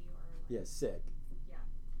unhealthy or like, Yeah, sick. yeah,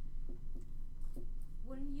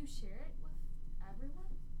 wouldn't you share it with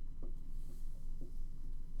everyone?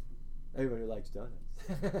 Everyone who likes donuts.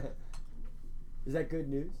 Is that good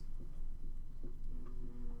news?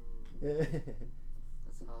 That's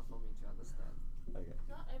hard for me to understand. Okay.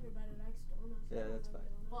 Not everybody likes donuts. Yeah, I don't that's like fine.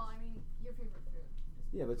 donuts. Well, I mean, your favorite food.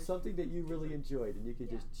 Yeah, but something that you really enjoyed and you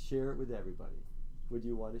could Yeah. just share it with everybody. Would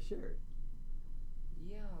you want to share it?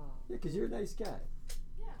 Yeah. Yeah, because you're a nice guy.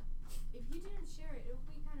 Yeah. If you didn't share it, it would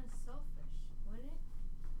be kind of selfish, wouldn't it?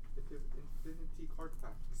 If you have infinity card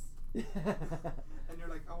packs and you're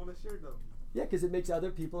like, I want to share them. Yeah, because it makes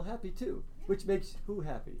other people happy too. Yeah. Which makes who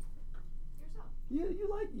happy? Yourself.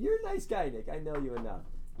 You're a nice guy, Nick. I know you enough.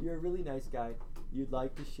 You're a really nice guy. You'd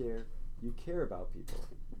like to share. You care about people.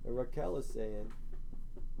 And Raquel is saying,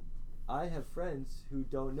 I have friends who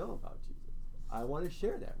don't know about Jesus. I want to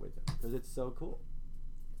share that with them because it's so cool.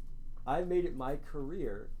 I made it my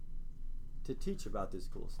career to teach about this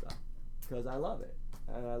cool stuff because I love it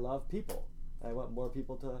and I love people. I want more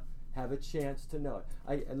people to have a chance to know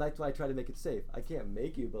it. And that's why I try to make it safe. I can't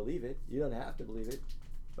make you believe it. You don't have to believe it.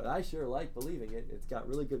 But I sure like believing it. It's got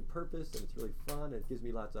really good purpose and it's really fun and it gives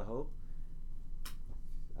me lots of hope.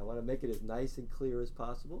 I want to make it as nice and clear as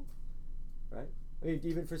possible. Right? I mean,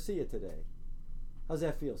 even for Sia today. How's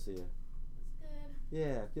that feel, Sia? It's good.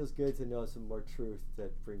 Yeah, it feels good to know some more truth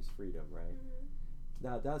that brings freedom, right? Mm-hmm.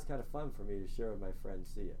 Now, that was kind of fun for me to share with my friend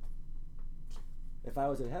Sia. If I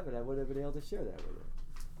was in heaven, I would have been able to share that with her.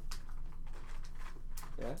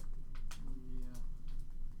 Yeah? Yeah.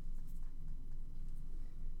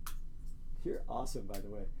 You're awesome, by the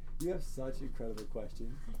way. You have such incredible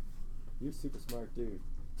questions. You're a super smart dude.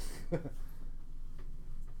 Yeah?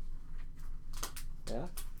 And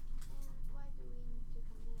why do we need to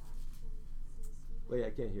commit our sins since even Wait, I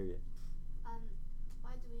can't hear you.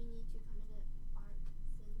 why do we need to commit our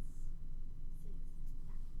sins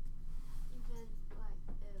even like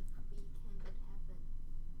if we can go to heaven?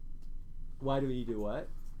 Why do we need to what?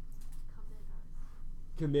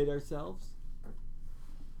 Commit ourselves?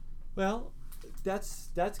 Well, that's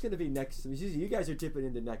going to be next. You guys are dipping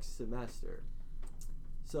into next semester.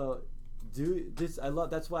 So do this.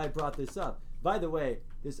 That's why I brought this up. By the way,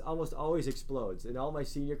 this almost always explodes. In all my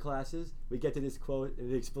senior classes, we get to this quote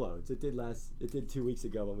and it explodes. It did 2 weeks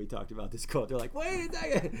ago when we talked about this quote. They're like, wait a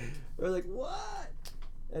second. We're like, what?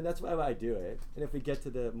 And that's why I do it. And if we get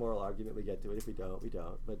to the moral argument, we get to it. If we don't, we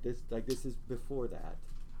don't. But this is before that.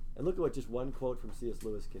 And look at what just one quote from C.S.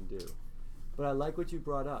 Lewis can do. But I like what you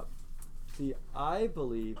brought up. See, I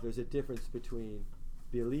believe there's a difference between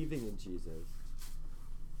believing in Jesus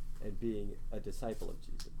and being a disciple of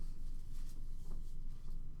Jesus.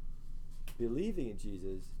 Believing in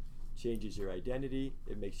Jesus changes your identity.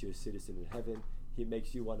 It makes you a citizen in heaven. He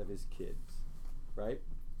makes you one of his kids, right?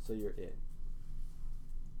 So you're in.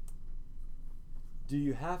 Do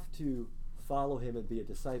you have to follow him and be a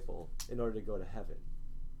disciple in order to go to heaven?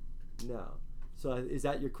 No. So is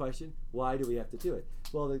that your question? Why do we have to do it?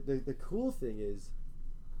 Well, the cool thing is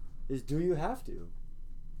do you have to?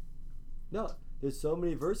 No. There's so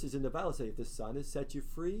many verses in the Bible saying if the Son has set you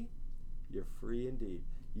free, you're free indeed.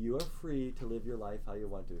 You are free to live your life how you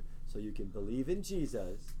want to. So you can believe in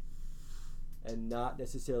Jesus and not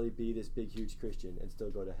necessarily be this big, huge Christian and still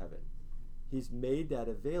go to heaven. He's made that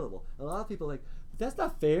available. A lot of people are like, that's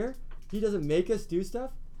not fair. He doesn't make us do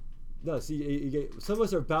stuff. No, see, some of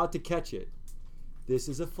us are about to catch it. This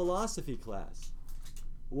is a philosophy class.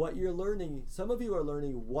 What you're learning, some of you are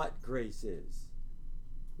learning what grace is.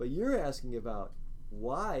 But you're asking about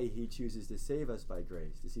why he chooses to save us by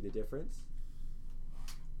grace. Do you see the difference?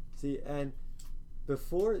 See, and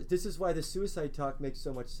before, this is why the suicide talk makes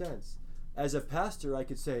so much sense. As a pastor, I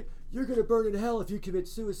could say, you're going to burn in hell if you commit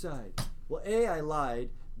suicide. Well, A, I lied.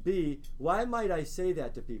 B, why might I say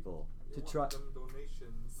that to people? They want them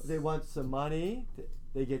donations. They want some money.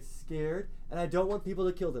 They get scared, and I don't want people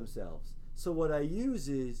to kill themselves. So what I use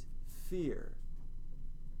is fear.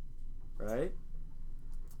 Right?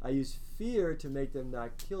 I use fear to make them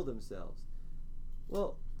not kill themselves.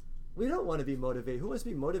 Well, we don't want to be motivated. Who wants to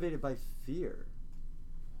be motivated by fear?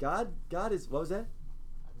 God is, what was that?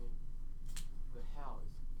 I mean, the hell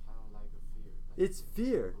is kind of like the fear. It's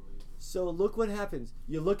fear. So look what happens.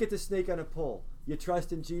 You look at the snake on a pole. You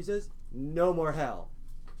trust in Jesus, no more hell.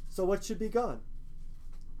 So what should be gone?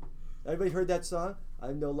 Everybody heard that song?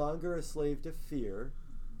 I'm no longer a slave to fear.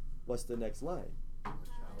 What's the next line?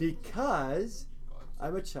 Because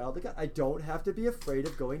I'm a child of God. I don't have to be afraid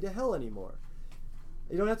of going to hell anymore.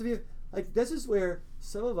 You don't have to be, like, this is where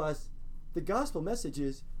some of us, the gospel message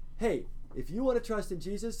is, hey, if you want to trust in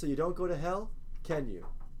Jesus so you don't go to hell, can you?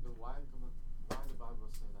 Why the Bible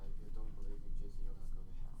say that if you don't believe in Jesus, you're going to go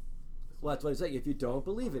to hell? Well, that's what it's saying. If you don't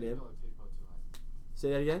believe in him, say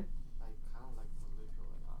that again? Like, kind of like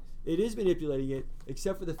manipulate us. It is manipulating it,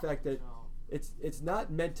 except for the fact that it's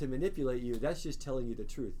not meant to manipulate you. That's just telling you the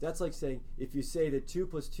truth. That's like saying, if you say that 2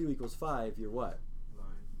 + 2 = 5, you're what?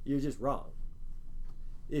 You're just wrong.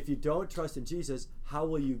 If you don't trust in Jesus, how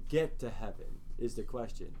will you get to heaven is the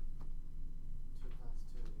question. 2 + 2 is like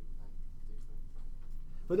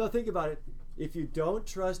different. But no, think about it. If you don't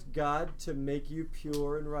trust God to make you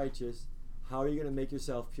pure and righteous, how are you going to make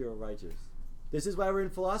yourself pure and righteous? This is why we're in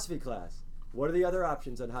philosophy class. What are the other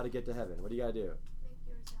options on how to get to heaven? What do you got to do?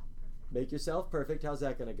 Make yourself perfect. How's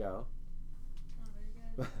that going to go?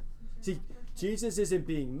 See, Jesus isn't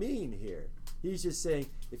being mean here. He's just saying,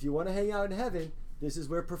 if you want to hang out in heaven, this is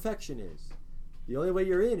where perfection is. The only way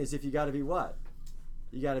you're in is if you got to be what?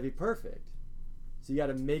 You got to be perfect. So you got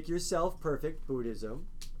to make yourself perfect, Buddhism.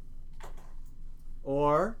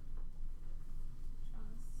 Or,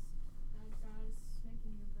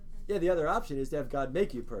 yeah, the other option is to have God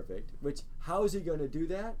make you perfect, which, how is he going to do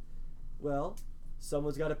that? Well,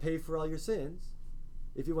 someone's got to pay for all your sins.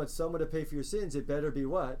 If you want someone to pay for your sins, it better be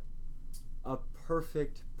what? A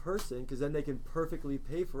perfect person, because then they can perfectly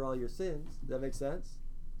pay for all your sins. Does that make sense?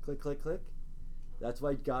 Click, click, click. That's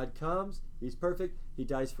why God comes. He's perfect. He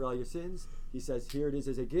dies for all your sins. He says, here it is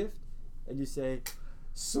as a gift. And you say,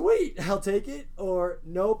 sweet, I'll take it. Or,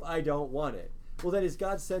 nope, I don't want it. Well, then is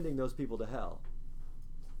God sending those people to hell?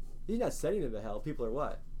 He's not sending them to hell. People are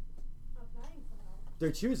what? Applying for hell.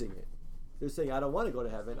 They're choosing it. They're saying, I don't want to go to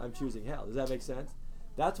heaven. I'm choosing hell. Does that make sense?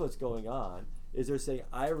 That's what's going on, is they're saying,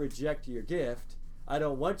 I reject your gift. I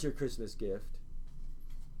don't want your Christmas gift.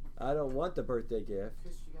 I don't want the birthday gift.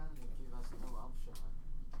 Christianity gives us no option.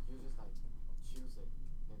 You just like choose it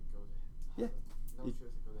and go to heaven. Yeah. No choice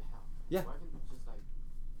to go to hell. Yeah. Why can't you just like,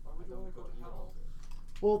 why would you want to go to hell?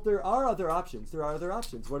 Well, there are other options. There are other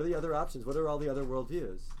options. What are the other options? What are all the other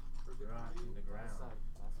worldviews? in the ground.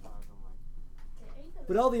 That's why I don't like.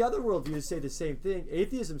 But all the other worldviews say the same thing.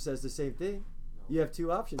 Atheism says the same thing. You have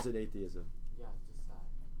two options in atheism. Yeah, just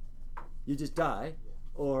die. You just die, Yeah.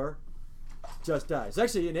 or just die. So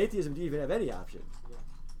actually, in atheism, do you even have any options? Yeah.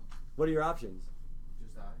 What are your options?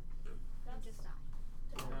 Just die. Just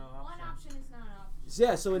die. One option is not an option.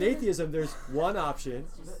 Yeah, so in atheism, there's one option.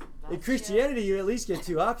 In Christianity, you at least get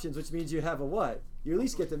two options, which means you have a what? You at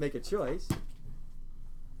least get to make a choice.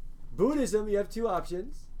 Buddhism, you have two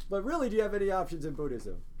options. But really, do you have any options in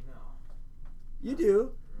Buddhism? No. You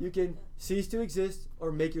do. You can cease to exist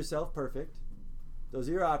or make yourself perfect. Those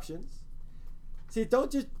are your options. See,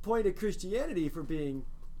 don't just point at Christianity for being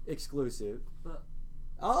exclusive. But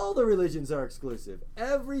all the religions are exclusive.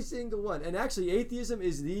 Every single one. And actually, atheism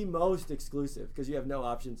is the most exclusive because you have no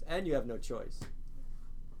options and you have no choice.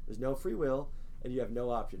 There's no free will and you have no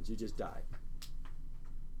options. You just die.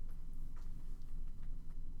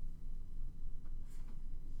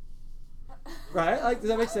 Right? Like, does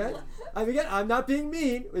that make sense? I mean, again, I'm not being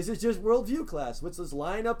mean. This is just worldview class. Let's just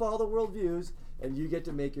line up all the worldviews, and you get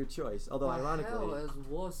to make your choice. Although, but ironically, hell is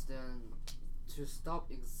worse than to stop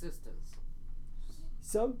existence.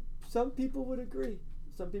 some people would agree.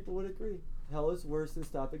 Some people would agree. Hell is worse than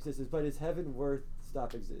stop existence. But is heaven worth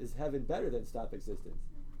stop existence? Is heaven better than stop existence?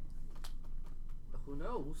 Who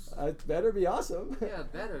knows? It better be awesome. Yeah,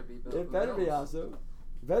 it better be. But It who better be knows? awesome.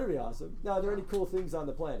 It better be awesome. Now, are there any cool things on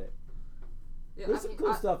the planet? Yeah, There's some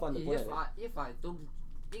cool stuff on the planet. If I don't,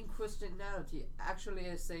 in Christianity, actually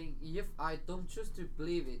is saying if I don't choose to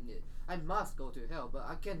believe in it, I must go to hell. But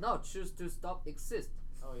I cannot choose to stop exist.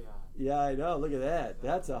 Oh yeah. Yeah, I know. Look at that.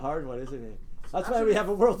 That's a hard one, isn't it? That's why we have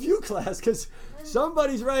a worldview class, because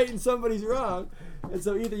somebody's right and somebody's wrong. And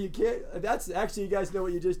so either you can't... That's actually, you guys know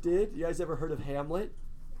what you just did? You guys ever heard of Hamlet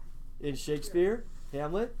in Shakespeare?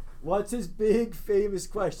 Hamlet. What's his big famous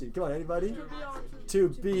question? Come on, anybody? To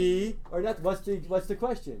be or not? What's the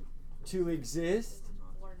question? To exist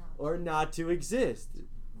or not to exist?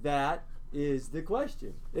 That is the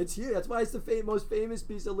question. It's here. That's why it's the most famous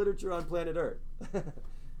piece of literature on planet Earth.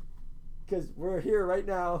 Because we're here right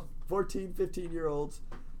now, 14, 15-year-olds,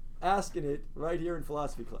 asking it right here in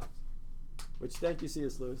philosophy class. Which, thank you,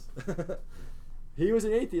 C.S. Lewis. He was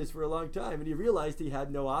an atheist for a long time, and he realized he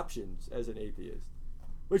had no options as an atheist.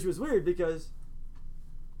 Which was weird because,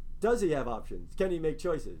 does he have options? Can he make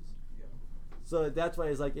choices? Yeah. So that's why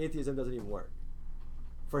it's like atheism doesn't even work.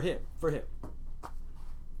 For him.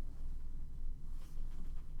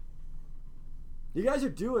 You guys are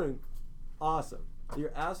doing awesome.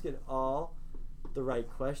 You're asking all the right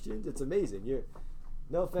questions. It's amazing.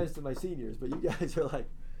 No offense to my seniors, but you guys are like,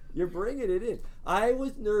 you're bringing it in. I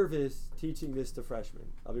was nervous teaching this to freshmen.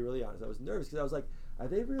 I'll be really honest. I was nervous because I was like, are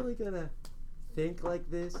they really going to think like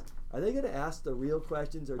this? Are they going to ask the real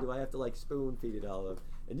questions, or do I have to like spoon feed it all of them?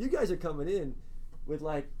 And you guys are coming in with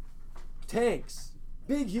like tanks,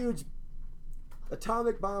 big, huge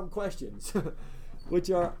atomic bomb questions.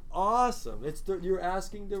 Which are awesome. You're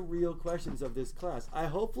asking the real questions of this class.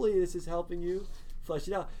 Hopefully this is helping you flesh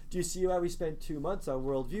it out. Do you see why we spent 2 months on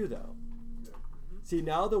worldview, though? Yeah. See,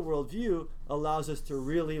 now the worldview allows us to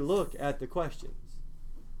really look at the questions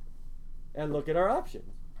and look at our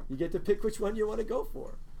options. You get to pick which one you want to go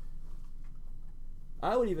for.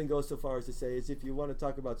 I would even go so far as to say, is if you want to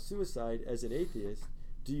talk about suicide as an atheist,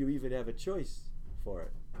 do you even have a choice for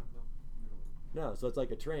it? No. So it's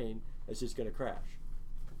like a train that's just going to crash.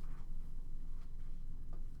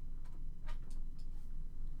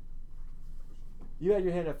 You had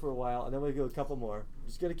your hand up for a while, and then we'll go a couple more.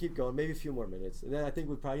 Just going to keep going, maybe a few more minutes. And then I think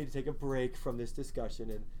we probably need to take a break from this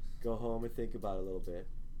discussion and go home and think about it a little bit.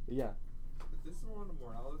 But yeah. Is this more on the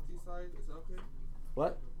morality side? Is that okay?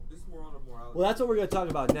 What? This is more on the morality. Well, that's what we're going to talk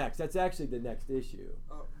about next. That's actually the next issue.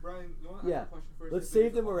 Brian, you want to ask a question first? Let's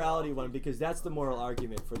save the morality one because that's the moral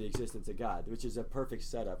argument for the existence of God, which is a perfect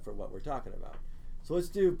setup for what we're talking about. So let's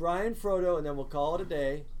do Brian, Frodo, and then we'll call it a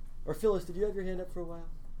day. Or Phyllis, did you have your hand up for a while?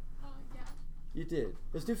 Yeah. You did.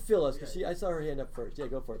 Let's do Phyllis because I saw her hand up first. Yeah,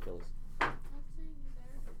 go for it, Phyllis. I think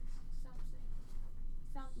there is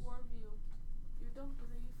some worldview. You don't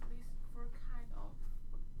believe this for kind of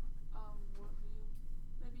worldview.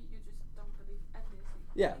 Maybe you just don't believe anything.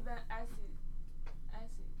 Yeah. Even acid.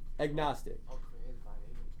 Agnostic.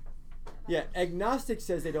 Yeah, agnostic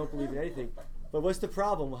says they don't believe in anything. But what's the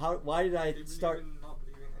problem? Why did I start? Not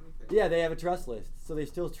believing anything. Yeah, they have a trust list. So they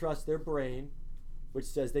still trust their brain, which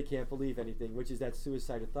says they can't believe anything, which is that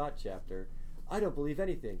suicide of thought chapter. I don't believe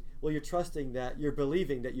anything. Well, you're trusting that, you're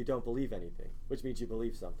believing that you don't believe anything, which means you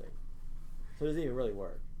believe something. So it doesn't even really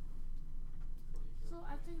work. So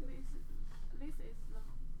I think this is the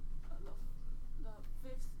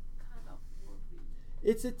fifth kind of worldview.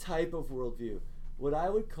 It's a type of worldview. What I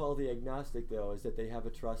would call the agnostic, though, is that they have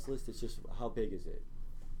a trust list. It's just, how big is it?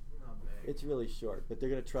 Not big. It's really short. But they're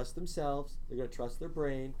going to trust themselves. They're going to trust their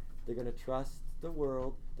brain. They're going to trust the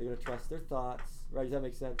world. They're going to trust their thoughts. Right? Does that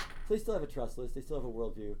make sense? So they still have a trust list. They still have a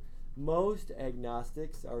worldview. Most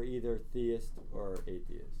agnostics are either theist or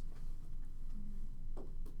atheist.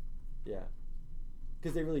 Yeah.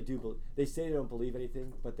 Because they really do they say they don't believe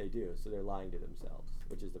anything, but they do. So they're lying to themselves,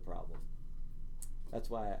 which is the problem. That's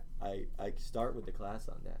why I start with the class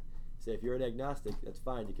on that. Say, if you're an agnostic, that's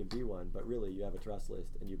fine, you can be one, but really you have a trust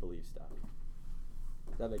list and you believe stuff.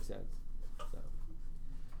 Does that make sense? So.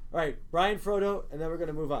 All right, Brian, Frodo, and then we're going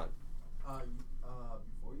to move on.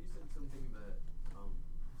 Before you said something that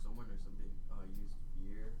someone or something used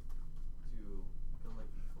fear to kind of like...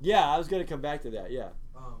 Yeah, I was going to come back to that, yeah.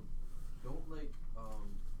 Don't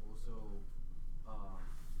also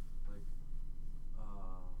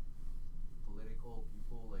political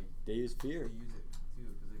people they use fear. They use it too,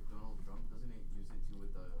 because like Donald Trump doesn't use it too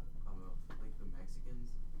with the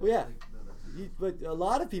Mexicans. Well, yeah, but a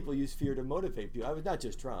lot of people use fear to motivate people. Not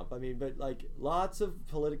just Trump. I mean, but like lots of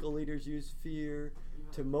political leaders use fear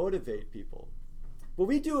to motivate people. But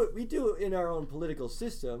we do it in our own political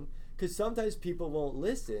system because sometimes people won't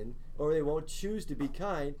listen or they won't choose to be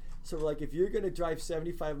kind. So like if you're going to drive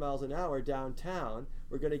 75 miles an hour downtown,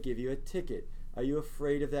 we're going to give you a ticket. Are you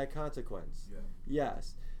afraid of that consequence? Yeah.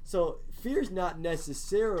 Yes. So fear is not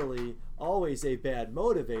necessarily always a bad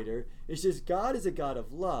motivator. It's just God is a God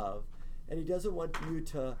of love, and he doesn't want you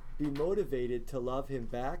to be motivated to love him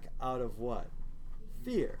back out of what?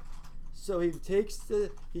 Fear. So he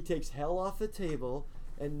takes hell off the table,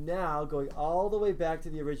 and now going all the way back to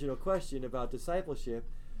the original question about discipleship,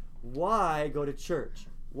 why go to church?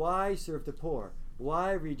 Why serve the poor?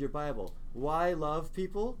 Why read your Bible? Why love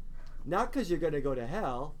people? Not because you're going to go to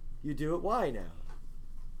hell. You do it why now?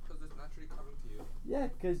 Because it's naturally coming to you. Yeah,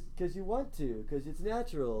 because you want to, because it's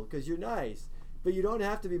natural, because you're nice. But you don't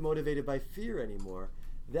have to be motivated by fear anymore.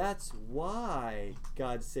 That's why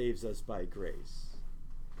God saves us by grace.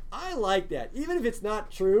 I like that. Even if it's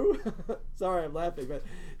not true. Sorry, I'm laughing, but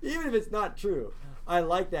even if it's not true, I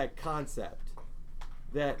like that concept.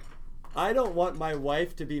 That I don't want my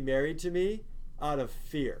wife to be married to me out of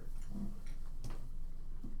fear.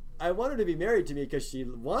 I want her to be married to me because she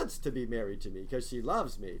wants to be married to me, because she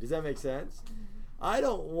loves me. Does that make sense? I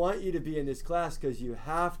don't want you to be in this class because you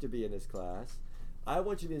have to be in this class. I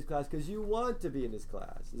want you to be in this class because you want to be in this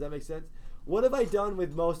class. Does that make sense? What have I done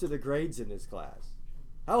with most of the grades in this class?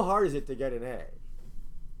 How hard is it to get an A?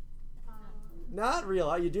 Not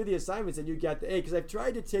real. You do the assignments and you get the A, because I've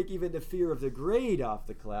tried to take even the fear of the grade off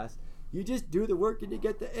the class. You just do the work and you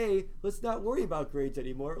get the A. Let's not worry about grades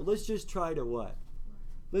anymore. Let's just try to what?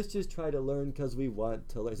 Let's just try to learn because we want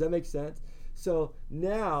to learn. Does that make sense? So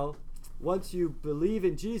now, once you believe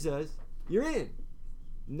in Jesus, you're in.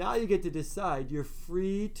 Now you get to decide. You're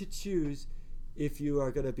free to choose if you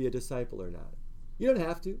are going to be a disciple or not. You don't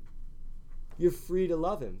have to. You're free to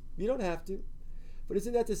love him. You don't have to. But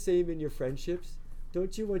isn't that the same in your friendships?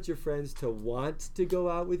 Don't you want your friends to want to go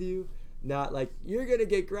out with you? Not like, you're going to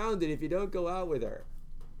get grounded if you don't go out with her.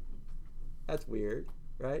 That's weird,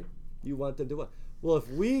 right? You want them to what? Well, if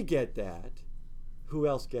we get that, who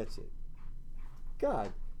else gets it?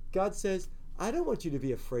 God. God says, I don't want you to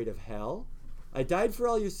be afraid of hell. I died for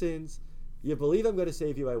all your sins. You believe I'm going to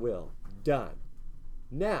save you, I will. Done.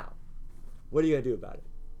 Now, what are you going to do about it?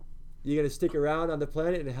 You're going to stick around on the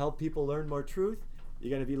planet and help people learn more truth?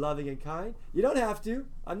 You're going to be loving and kind? You don't have to.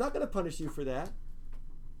 I'm not going to punish you for that.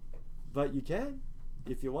 But you can,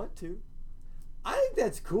 if you want to. I think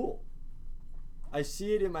that's cool. I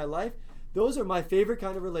see it in my life. Those are my favorite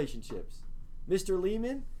kind of relationships. Mr.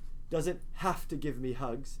 Lehman doesn't have to give me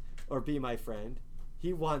hugs or be my friend.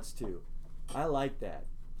 He wants to. I like that,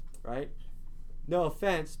 right? No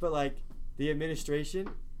offense, but like the administration,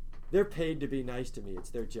 they're paid to be nice to me. It's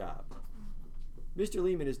their job. Mr.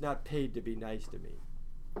 Lehman is not paid to be nice to me.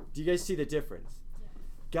 Do you guys see the difference? Yeah.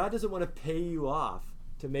 God doesn't want to pay you off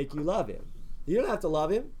to make you love him. You don't have to love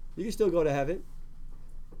him. You can still go to heaven.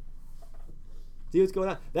 See what's going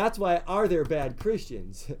on? That's why, are there bad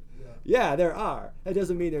Christians? Yeah, there are. That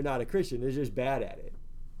doesn't mean they're not a Christian. They're just bad at it.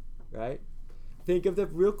 Right? Think of the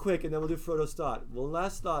real quick, and then we'll do Frodo's thought. One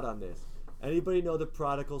last thought on this. Anybody know the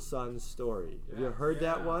prodigal son story? Have you heard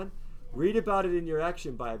that one? Read about it in your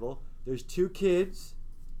Action Bible. There's two kids,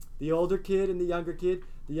 the older kid and the younger kid.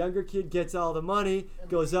 The younger kid gets all the money,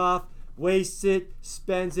 goes off, wastes it,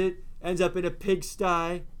 spends it, ends up in a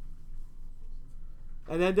pigsty,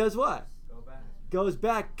 and then does what? Goes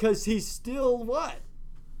back, because he's still what?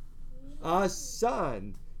 A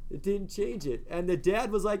son. It didn't change it. And the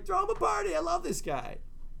dad was like, throw him a party. I love this guy.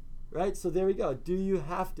 Right? So there we go. Do you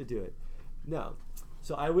have to do it? No.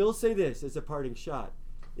 So I will say this as a parting shot.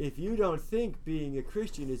 If you don't think being a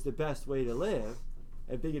Christian is the best way to live,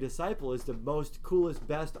 and being a disciple is the most coolest,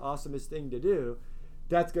 best, awesomest thing to do,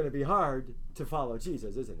 that's going to be hard to follow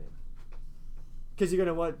Jesus, isn't it? Because you're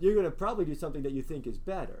going to probably do something that you think is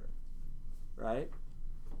better. Right?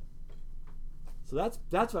 So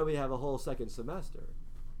that's why we have a whole second semester.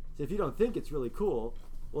 So if you don't think it's really cool,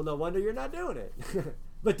 well, no wonder you're not doing it.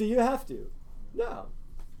 But do you have to? No.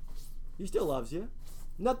 He still loves you.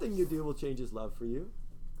 Nothing you do will change his love for you.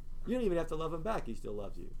 You don't even have to love him back. He still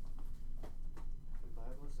loves you. The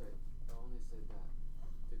Bible only said that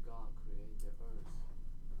the God created the earth.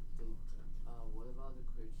 What about the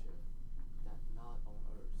creature that not on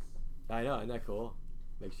earth? I know, isn't that cool?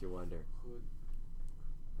 Makes you wonder. Who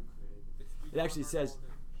created it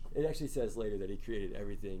actually says later that he created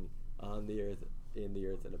everything on the earth, in the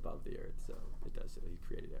earth, and above the earth. So it does say he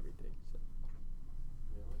created everything. So.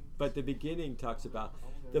 Really? But the beginning talks about,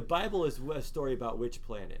 the Bible is a story about which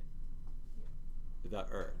planet? The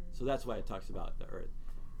earth. So that's why it talks about the earth.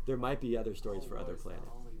 There might be other stories for other planets.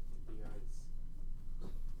 Only the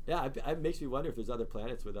earth. Yeah, it makes me wonder if there's other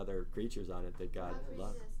planets with other creatures on it that God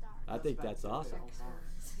loves. I think that's awesome.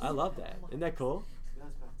 I love that. Isn't that cool?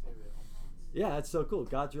 That's bacteria on Mars. Yeah, that's so cool.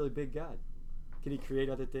 God's really big God. Can he create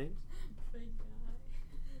other things? Big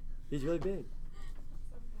guy. He's really big.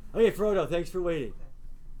 Okay, Frodo, thanks for waiting.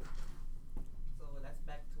 So let's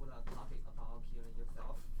back to the topic about killing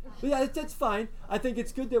yourself. But yeah, that's fine. I think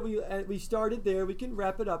it's good that we started there. We can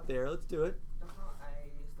wrap it up there. Let's do it. Just now I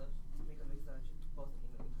make a research both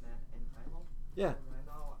in the internet and Bible. Yeah. Right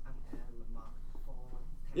now I'm at Mark 4.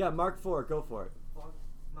 Yeah, Mark 4. Go for it.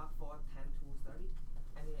 Mark 4, 10 to 30.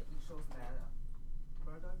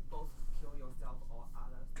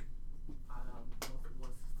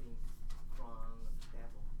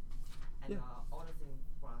 And all the things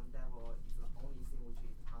from devil is the only thing which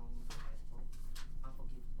is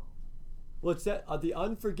unforgivable. Well, it's that the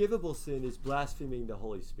unforgivable sin is blaspheming the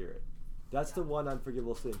Holy Spirit. That's the one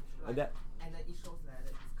unforgivable sin, And then it shows that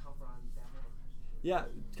it's come from devil. Yeah,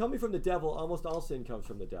 coming from the devil, almost all sin comes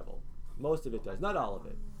from the devil. Most of it does, not all of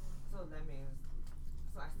it. So that means,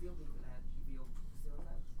 so I still believe that if you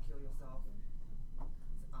kill yourself,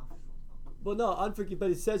 it's unforgivable. Well, no, but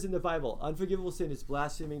it says in the Bible, unforgivable sin is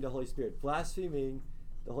blaspheming the Holy Spirit. Blaspheming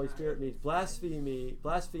the Holy Spirit means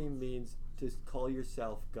blaspheme means to call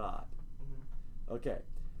yourself God. Mm-hmm. Okay.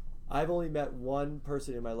 I've only met one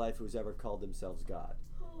person in my life who's ever called themselves God.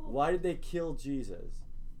 Why did they kill Jesus?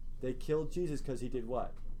 They killed Jesus because he did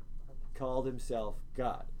what? Called himself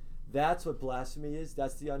God. That's what blasphemy is.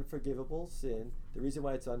 That's the unforgivable sin. The reason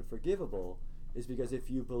why it's unforgivable is because if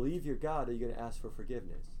you believe you're God, are you going to ask for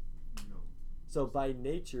forgiveness? No. So by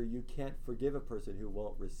nature, you can't forgive a person who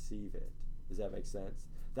won't receive it. Does that make sense?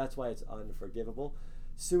 That's why it's unforgivable.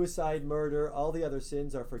 Suicide, murder, all the other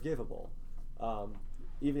sins are forgivable.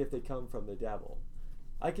 Even if they come from the devil.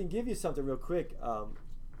 I can give you something real quick.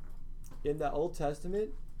 In the Old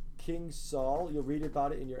Testament, King Saul, you'll read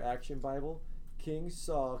about it in your Action Bible, King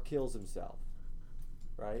Saul kills himself,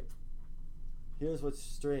 right? Here's what's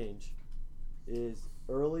strange, is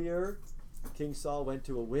earlier, King Saul went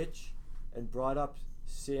to a witch and brought up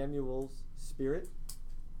Samuel's spirit.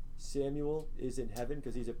 Samuel is in heaven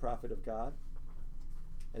because he's a prophet of God.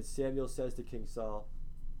 And Samuel says to King Saul,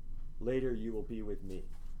 later you will be with me.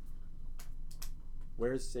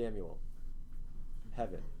 Where's Samuel?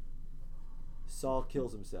 Heaven. Saul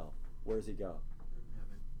kills himself. Where does he go?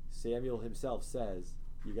 Heaven. Samuel himself says,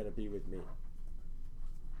 you're going to be with me.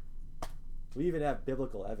 We even have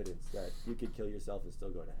biblical evidence that you could kill yourself and still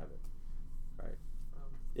go to heaven. Right?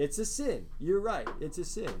 It's a sin. You're right. It's a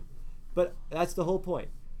sin. But that's the whole point.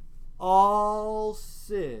 All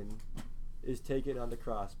sin is taken on the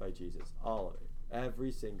cross by Jesus. All of it.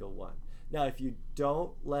 Every single one. Now, if you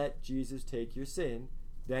don't let Jesus take your sin,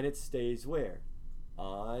 then it stays where?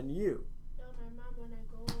 On you. Yeah, my mom, when I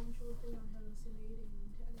go home, she'll think I'm hallucinating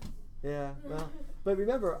and telling me. Yeah, well, but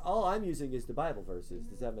remember, all I'm using is the Bible verses.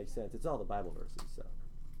 Does that make sense? It's all the Bible verses. So,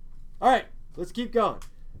 all right, let's keep going.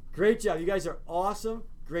 Great job. You guys are awesome.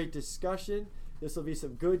 Great discussion. This will be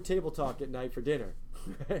some good table talk at night for dinner.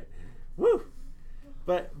 Woo!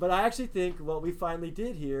 But I actually think what we finally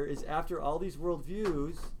did here is after all these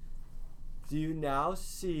worldviews, do you now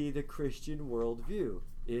see the Christian worldview?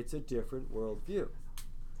 It's a different worldview.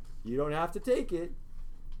 You don't have to take it.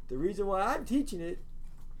 The reason why I'm teaching it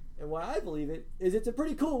and why I believe it is it's a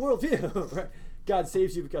pretty cool worldview. Right? God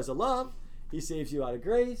saves you because of love. He saves you out of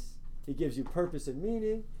grace. He gives you purpose and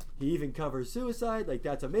meaning. He even covers suicide. Like,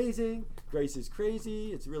 that's amazing. Grace is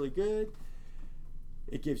crazy. It's really good.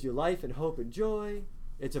 It gives you life and hope and joy.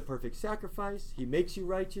 It's a perfect sacrifice. He makes you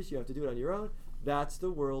righteous. You have to do it on your own. That's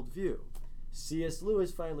the worldview. C.S.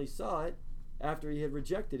 Lewis finally saw it after he had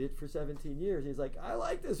rejected it for 17 years. He's like, I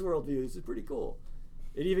like this worldview. This is pretty cool.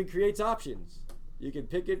 It even creates options. You can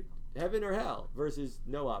pick it, heaven or hell, versus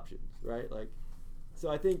no options, right? Like, so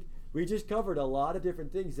I think we just covered a lot of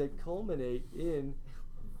different things that culminate in,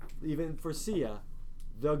 even for Sia,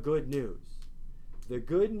 the good news. The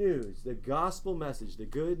good news, the gospel message, the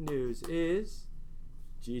good news is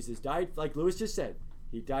Jesus died, like Lewis just said.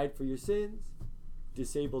 He died for your sins,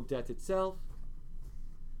 disabled death itself.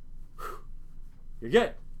 Whew. You're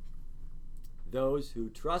good. Those who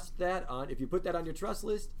trust that on, if you put that on your trust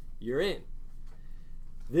list, you're in.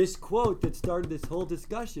 This quote that started this whole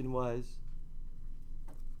discussion was,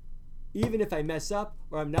 even if I mess up,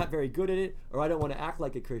 or I'm not very good at it, or I don't want to act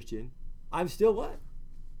like a Christian, I'm still what?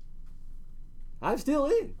 I'm still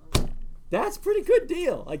in. That's a pretty good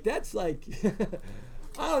deal. Like, that's like,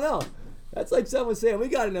 I don't know. That's like someone saying, we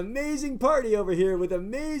got an amazing party over here with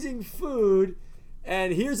amazing food,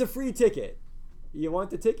 and here's a free ticket. You want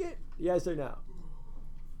the ticket? Yes or no?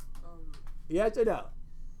 Yes or no?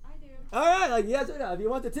 I do. All right, like yes or no. If you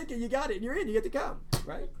want the ticket, you got it, and you're in. You get to come,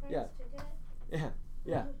 right? Yeah. Yeah.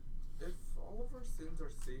 Yeah. If all of our sins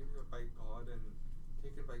are saved by God and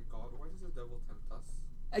taken by God, why does the devil tempt us?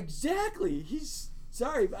 Exactly. He's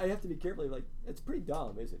sorry, I have to be careful. Like, it's pretty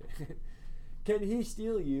dumb, isn't it? Can he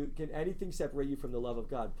steal you? Can anything separate you from the love of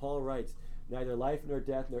God? Paul writes, neither life nor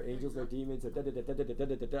death, nor angels nor demons, or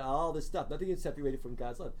all this stuff. Nothing is separated from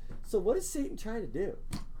God's love. So what is Satan trying to do?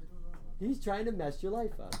 I don't know. He's trying to mess your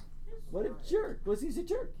life up. What a jerk. Well, he's a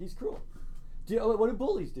jerk. He's cruel. What do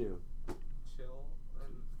bullies do? Chill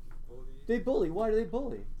and bully. They bully. Why do they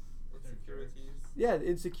bully? Insecurities. Yeah,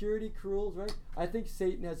 insecurity, cruel, right? I think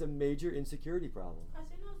Satan has a major insecurity problem. As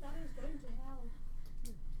he knows that he's going to hell.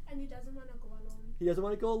 And he doesn't want to go alone. He doesn't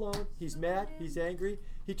want to go alone. He's mad. He's angry.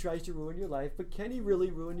 He tries to ruin your life. But can he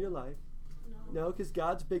really ruin your life? No, because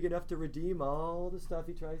God's big enough to redeem all the stuff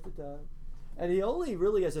he tries to do. And he only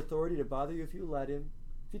really has authority to bother you if you let him.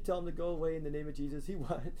 If you tell him to go away in the name of Jesus, he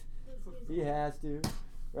what? He has to.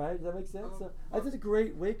 Right? Does that make sense? So I think a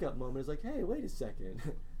great wake-up moment is like, hey, wait a second.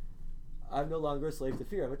 I'm no longer a slave to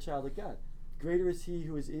fear. I'm a child of God. Greater is he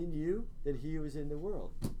who is in you than he who is in the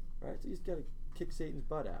world. Right? So you just got to kick Satan's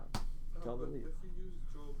butt out. Tell him to leave. If we use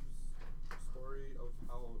Job's story of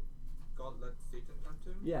how God let Satan tempt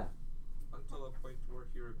him, yeah, until a point where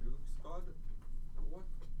he rebukes God,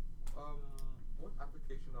 what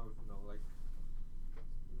application of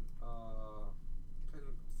can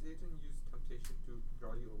Satan use temptation to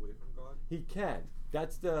draw you away from God? He can.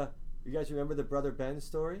 That's you guys remember the brother Ben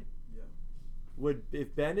story? Yeah.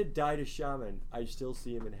 If Ben had died a shaman, I'd still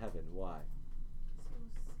see him in heaven. Why?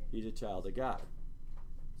 He's a child of God.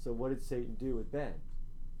 So what did Satan do with Ben?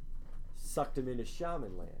 Sucked him into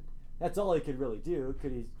shaman land. That's all he could really do.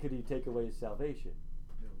 Could he take away his salvation?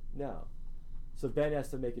 No. So Ben has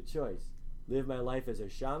to make a choice. Live my life as a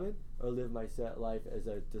shaman or live my life as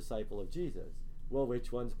a disciple of Jesus? Well,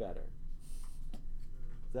 which one's better?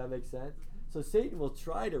 Does that make sense? So Satan will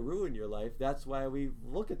try to ruin your life. That's why we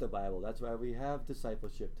look at the Bible. That's why we have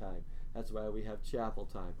discipleship time. That's why we have chapel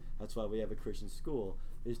time. That's why we have a Christian school,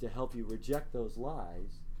 is to help you reject those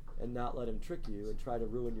lies and not let him trick you and try to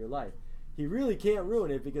ruin your life. He really can't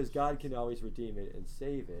ruin it because God can always redeem it and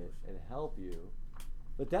save it and help you.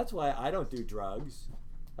 But that's why I don't do drugs.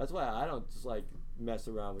 That's why I don't just mess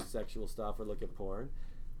around with sexual stuff or look at porn.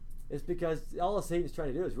 It's because all Satan's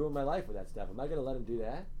trying to do is ruin my life with that stuff. Am I going to let him do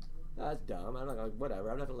that? No, that's dumb. I'm not going to, whatever.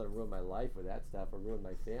 I'm not going to let him ruin my life with that stuff or ruin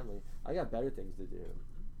my family. I got better things to do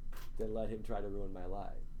than let him try to ruin my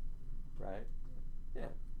life. Right?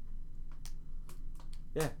 Yeah.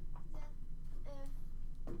 Yeah. Yeah.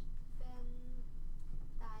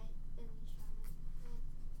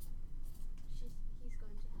 Because he did turn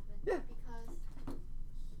him right.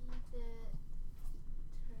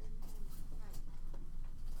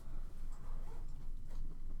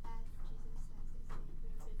 As Jesus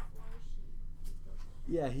says, before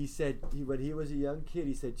she. Yeah, he said, when he was a young kid,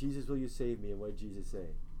 he said, Jesus, will you save me? And what did Jesus say?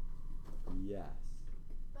 Yes.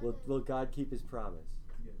 Will God keep his promise?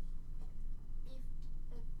 Yes.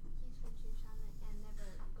 If he turned to shaman and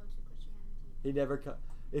never go to Christianity.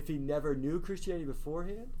 If he never knew Christianity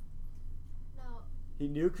beforehand? He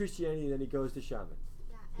knew Christianity, then he goes to shaman.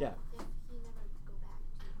 Yeah. If he never go back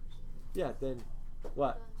to Christianity. Yeah, then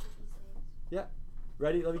what? Yeah.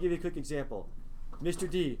 Ready? Let me give you a quick example. Mr.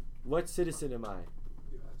 D, what citizen am I?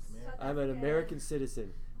 Yes. I'm an American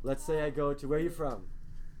citizen. Let's say I go to, where are you from?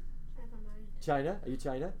 China. Are you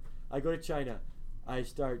China? I go to China. I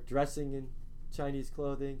start dressing in Chinese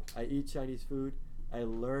clothing. I eat Chinese food. I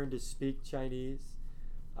learn to speak Chinese.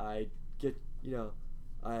 I get,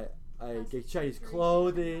 I get Chinese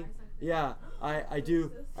clothing. Yeah, I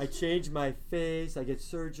change my face. I get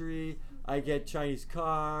surgery. I get Chinese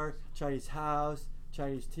car, Chinese house,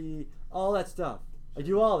 Chinese tea, all that stuff. I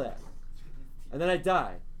do all that. And then I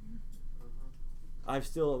die. I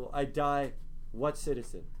die what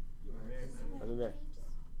citizen? I'm American.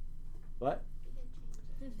 What?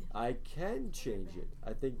 I can change it.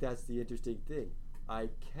 I think that's the interesting thing. I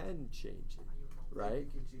can change it. Right?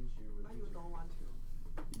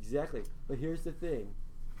 Exactly. But here's the thing.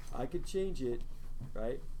 I could change it,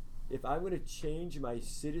 right? If I'm going to change my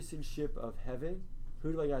citizenship of heaven,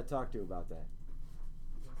 who do I got to talk to about that?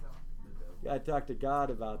 I got to talk to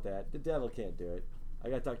God about that. The devil can't do it. I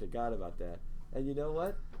got to talk to God about that. And you know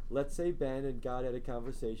what? Let's say Ben and God had a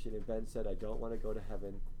conversation and Ben said, I don't want to go to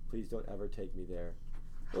heaven. Please don't ever take me there.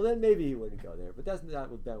 Well, then maybe he wouldn't go there. But that's not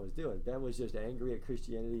what Ben was doing. Ben was just angry at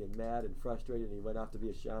Christianity and mad and frustrated, and he went off to be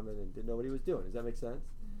a shaman and didn't know what he was doing. Does that make sense?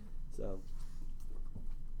 So,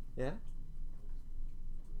 yeah?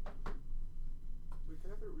 We can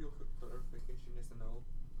have a real quick clarification, yes and no.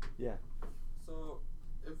 Yeah. So,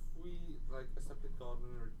 if we accepted God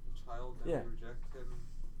when we were a child and we reject him,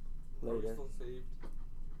 are we still saved?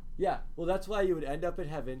 Yeah. Well, that's why you would end up in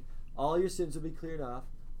heaven. All your sins would be cleared off.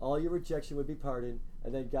 All your rejection would be pardoned.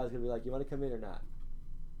 And then God's going to be like, you want to come in or not?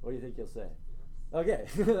 What do you think he'll say? Okay.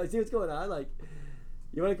 See what's going on?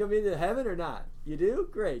 You want to come into heaven or not? You do?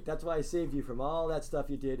 Great. That's why I saved you from all that stuff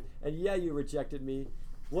you did. And yeah, you rejected me.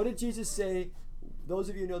 What did Jesus say? Those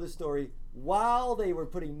of you who know the story, while they were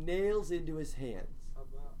putting nails into his hands.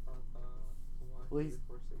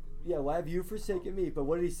 Why have you forsaken me? But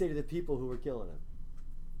what did he say to the people who were killing him?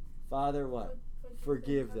 Father, what?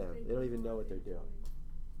 Forgive them. They don't even know what they're doing.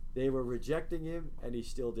 They were rejecting him, and he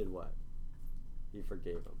still did what? He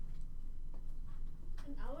forgave him.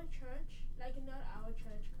 In our church, like not our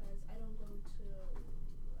church, because I don't go to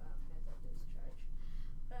Methodist church,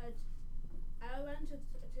 but I went to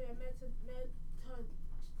a Methodist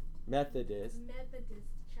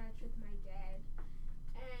church with my dad,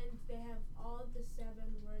 and they have all the 7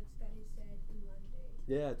 words that he said in one day.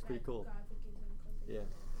 Yeah, it's pretty cool. God forgive them 'cause they Yeah. don't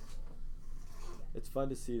know. It's fun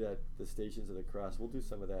to see that the Stations of the Cross. We'll do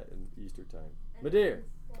some of that in Easter time. And Madeir.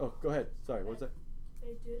 then Oh, go ahead. Sorry, what was that?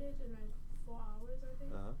 They did it in like 4 hours, I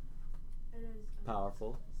think. Uh-huh. And it was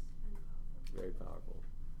Powerful. and powerful. Very powerful.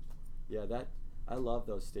 Yeah, I love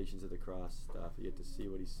those Stations of the Cross stuff. You get to see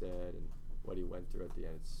what he said and what he went through at the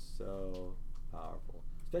end. It's so powerful.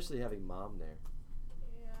 Especially having Mom there.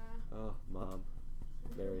 Yeah. Oh, Mom.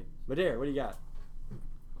 Very. Madeir, what do you got?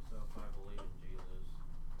 So if I believe in Jesus,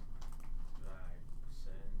 that I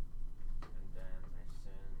sin, and then I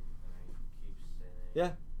sin, and I keep sinning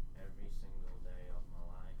Yeah. every single day of my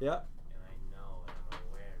life. Yeah. And I know and I'm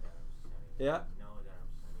aware that I'm sinning. Yeah. I know that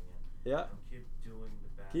I'm sinning and Yeah. I keep doing the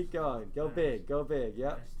bad Keep stuff going. Go best. big. Go big.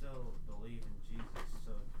 Yeah. I still believe in Jesus.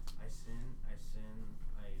 So I sin,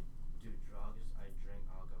 I do drugs, I drink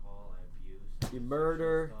alcohol, I abuse, I You do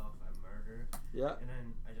murder. sexual stuff, I murder. Yeah. And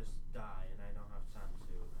then I just die and I don't have time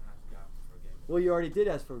to ask God for forgiveness. Well, you already did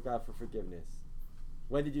ask for God for forgiveness.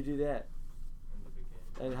 When did you do that? In the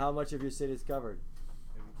beginning. And how much of your sin is covered?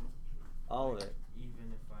 All of it.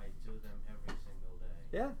 Even if I do them every single day.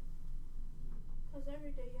 Yeah. Because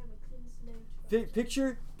every day you have a clean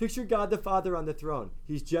slate. Picture God the Father on the throne.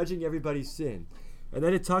 He's judging everybody's sin. And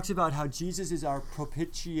then it talks about how Jesus is our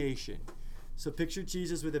propitiation. So picture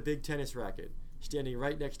Jesus with a big tennis racket standing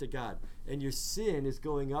right next to God. And your sin is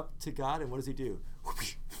going up to God, and what does he do?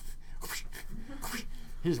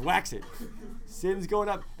 He just whacks it. Sin's going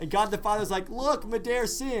up. And God the Father's like, look, Madeir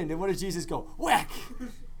sinned. And what does Jesus go? Whack!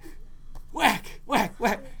 Whack! Whack!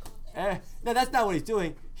 Whack! Now that's not what he's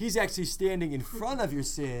doing. He's actually standing in front of your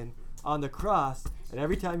sin on the cross, and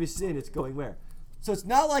every time you sin, it's going where? So it's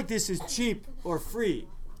not like this is cheap or free.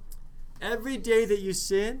 Every day that you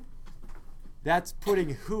sin, that's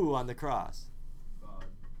putting who on the cross? God.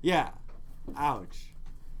 Yeah. Ouch.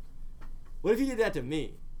 What if you did that to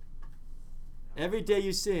me? Every day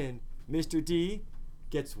you sin, Mr. D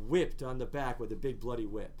gets whipped on the back with a big bloody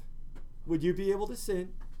whip. Would you be able to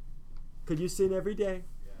sin? Could you sin every day?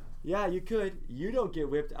 Yeah, you could. You don't get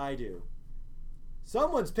whipped, I do.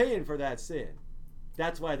 Someone's paying for that sin.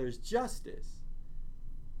 That's why there's justice.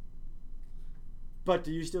 But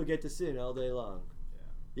do you still get to sin all day long?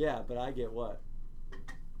 Yeah, but I get what?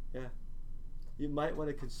 Yeah. You might want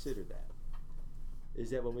to consider that.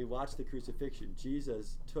 Is that when we watch the crucifixion,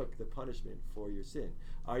 Jesus took the punishment for your sin.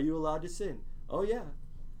 Are you allowed to sin? Oh, yeah.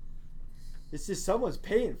 It's just someone's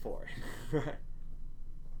paying for it. Right?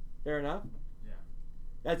 Fair enough?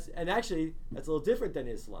 Actually, that's a little different than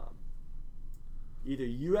Islam. Either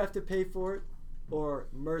you have to pay for it, or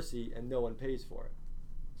mercy and no one pays for it.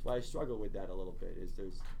 That's why I struggle with that a little bit. Is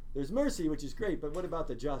there's mercy, which is great, but what about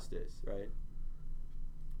the justice, right?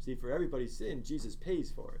 See, for everybody's sin, Jesus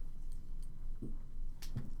pays for it.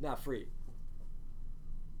 Not free.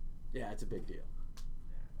 Yeah, it's a big deal.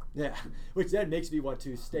 Yeah, which then makes me want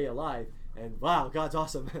to stay alive. And wow, God's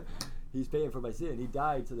awesome. He's paying for my sin. He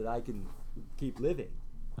died so that I can keep living.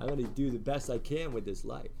 I'm going to do the best I can with this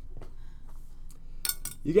life.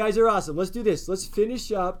 You guys are awesome. Let's do this. Let's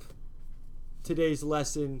finish up today's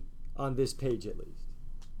lesson on this page at least.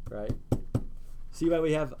 Right? See why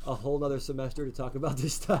we have a whole nother semester to talk about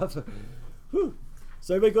this stuff? Whew.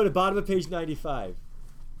 So everybody go to bottom of page 95.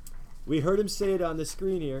 We heard him say it on the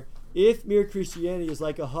screen here. If mere Christianity is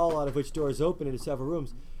like a hall out of which doors open into several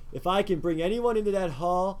rooms, if I can bring anyone into that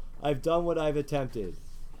hall, I've done what I've attempted.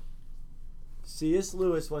 C.S.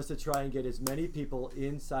 Lewis wants to try and get as many people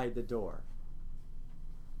inside the door.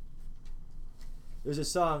 There's a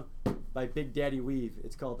song by Big Daddy Weave.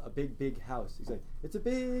 It's called A Big, Big House. He's like, it's a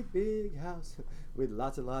big, big house with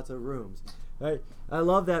lots and lots of rooms. Right? I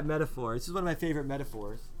love that metaphor. This is one of my favorite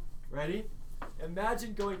metaphors. Ready?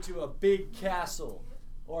 Imagine going to a big castle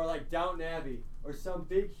or like Downton Abbey or some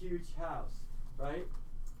big, huge house, right?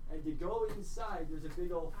 And you go inside, there's a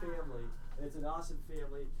big old family, and it's an awesome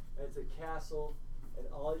family, and it's a castle, and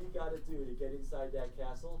all you got to do to get inside that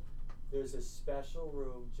castle, there's a special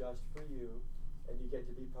room just for you, and you get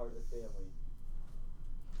to be part of the family.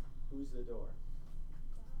 Who's the door?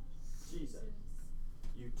 Jesus.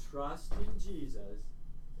 You trust in Jesus.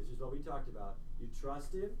 This is what we talked about. You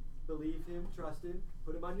trust him, believe him, trust him,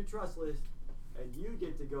 put him on your trust list, and you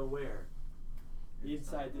get to go where?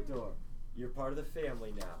 Inside the door. You're part of the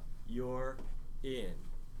family now. You're in.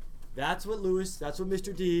 That's what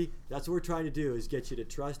Mr. D, that's what we're trying to do, is get you to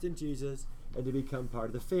trust in Jesus and to become part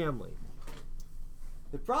of the family.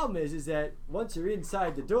 The problem is that once you're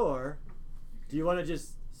inside the door, do you want to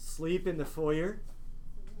just sleep in the foyer?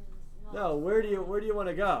 No, where do you want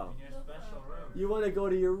to go? In your special room. You want to go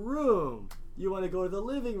to your room. You want to go to the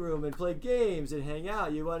living room and play games and hang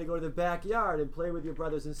out. You want to go to the backyard and play with your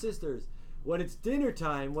brothers and sisters. When it's dinner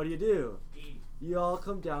time, what do? Eat. You all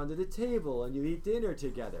come down to the table and you eat dinner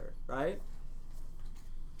together, right?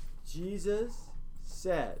 Jesus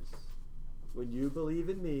says, when you believe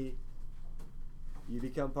in me, you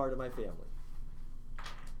become part of my family.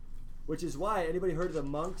 Which is why, anybody heard of the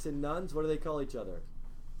monks and nuns? What do they call each other?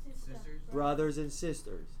 Sisters. Brothers and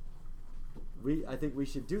sisters. I think we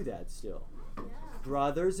should do that still. Yeah.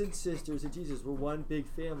 Brothers and sisters in Jesus. We're one big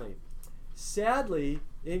family. Sadly,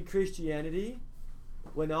 in Christianity,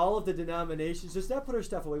 when all of the denominations, let's not put our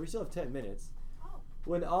stuff away, we still have 10 minutes.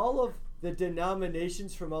 When all of the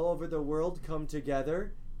denominations from all over the world come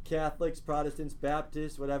together, Catholics, Protestants,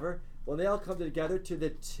 Baptists, whatever, when they all come together to the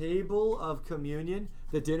table of communion,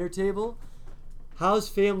 the dinner table, how's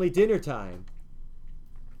family dinner time?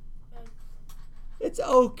 It's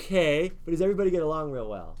okay, but does everybody get along real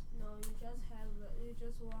well? No, you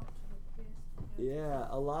just walk to the priest. Yeah,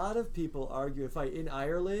 a lot of people argue and fight. In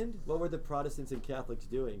Ireland, what were the Protestants and Catholics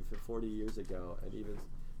doing for 40 years ago? And even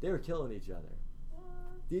they were killing each other.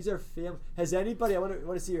 These are Has anybody? I want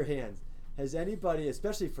to see your hands. Has anybody,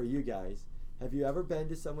 especially for you guys, have you ever been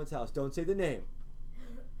to someone's house? Don't say the name.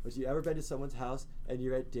 Have you ever been to someone's house and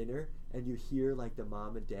you're at dinner and you hear like the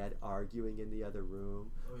mom and dad arguing in the other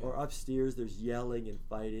room, or upstairs there's yelling and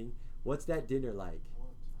fighting? What's that dinner like?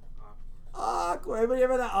 Awkward. Everybody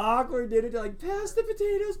ever that awkward dinner? They're like, pass the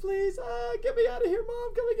potatoes, please. Get me out of here,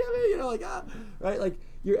 Mom. Come and get me. You know, right? Like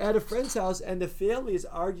you're at a friend's house and the family is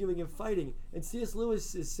arguing and fighting. And C.S.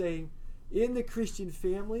 Lewis is saying, in the Christian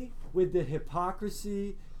family, with the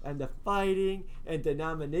hypocrisy and the fighting and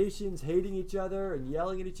denominations hating each other and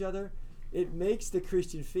yelling at each other, it makes the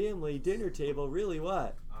Christian family dinner table really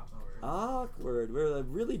what? Awkward. We're a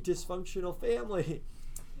really dysfunctional family.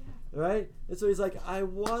 Right? And so he's like, I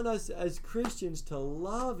want us as Christians to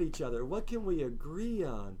love each other. What can we agree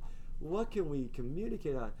on? What can we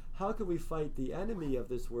communicate on? How can we fight the enemy of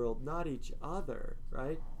this world, not each other?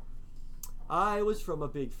 Right? I was from a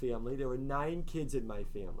big family. There were 9 kids in my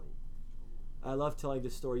family. I love telling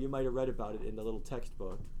this story. You might have read about it in the little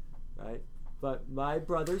textbook, right? But my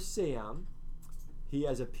brother Sam, he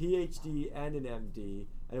has a PhD and an MD,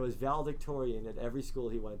 and was valedictorian at every school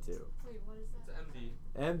he went to. Wait, what is that?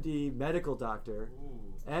 It's MD. MD, medical doctor,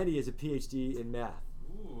 and he has a PhD in math.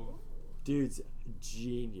 Dude's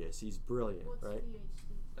genius. He's brilliant, right?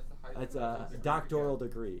 That's a doctoral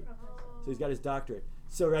degree. So he's got his doctorate.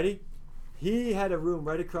 So ready? He had a room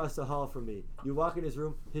right across the hall from me. You walk in his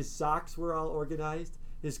room, his socks were all organized.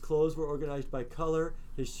 His clothes were organized by color.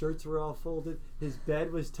 His shirts were all folded. His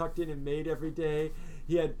bed was tucked in and made every day.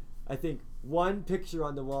 He had, I think, one picture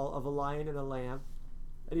on the wall of a lion and a lamb.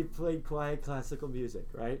 And he played quiet classical music,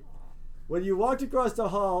 right? When you walked across the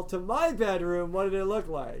hall to my bedroom, what did it look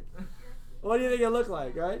like? What do you think it looked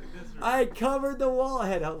like, right? I covered the wall. I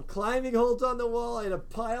had climbing holds on the wall. I had a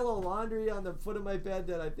pile of laundry on the foot of my bed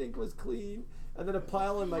that I think was clean. And then a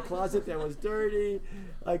pile in my closet that was dirty.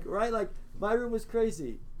 Like, right? Like, my room was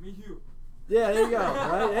crazy. Me too. Yeah, there you go,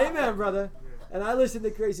 right? Amen, brother. And I listen to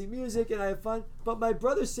crazy music and I have fun. But my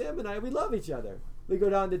brother Sam and I, we love each other. We go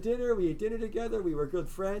down to dinner. We eat dinner together. We were good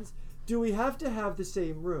friends. Do we have to have the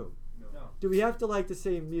same room? No. Do we have to like the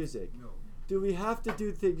same music? No. Do we have to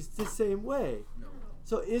do things the same way? No.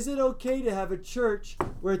 So is it okay to have a church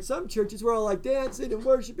where at some churches we're all like dancing and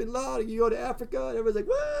worshiping loud, and you go to Africa and everyone's like,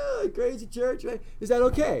 whoa, crazy church, right? Is that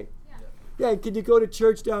okay? Yeah. Yeah, can you go to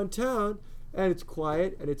church downtown and it's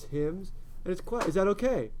quiet and it's hymns and it's quiet? Is that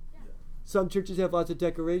okay? Yeah. Some churches have lots of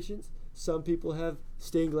decorations. Some people have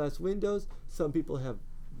stained glass windows. Some people have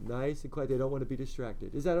nice and quiet. They don't want to be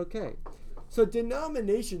distracted. Is that okay? So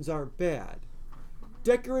denominations aren't bad.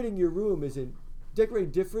 Decorating your room decorating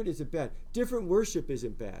different isn't bad. Different worship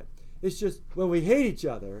isn't bad. It's just when we hate each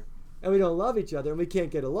other and we don't love each other and we can't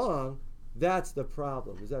get along, that's the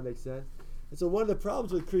problem. Does that make sense? And so one of the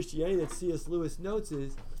problems with Christianity that C.S. Lewis notes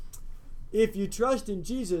is, if you trust in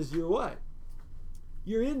Jesus, you're what?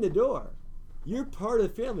 You're in the door. You're part of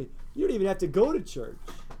the family. You don't even have to go to church.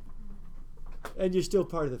 And you're still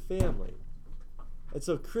part of the family. And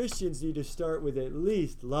so Christians need to start with at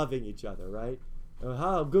least loving each other, right?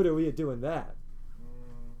 How good are we at doing that?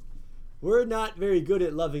 We're not very good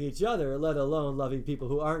at loving each other, let alone loving people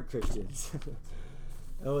who aren't Christians.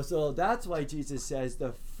 So that's why Jesus says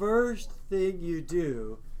the first thing you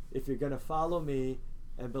do if you're going to follow me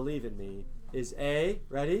and believe in me, is A,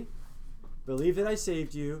 ready? Believe that I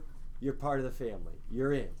saved you. You're part of the family.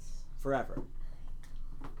 You're in forever.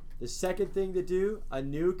 The second thing to do, a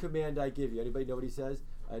new command I give you. Anybody know what he says?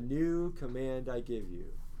 A new command I give you.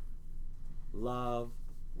 Love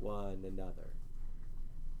one another.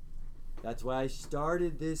 That's why I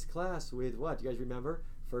started this class with what? Do you guys remember?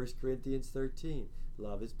 1 Corinthians 13.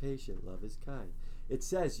 Love is patient. Love is kind. It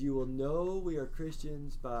says you will know we are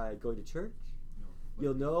Christians by going to church.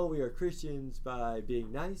 You'll know we are Christians by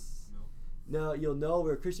being nice. No, you'll know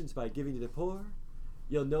we're Christians by giving to the poor.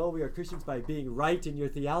 You'll know we are Christians by being right in your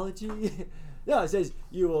theology. No, it says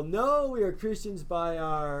you will know we are Christians by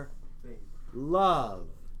our love.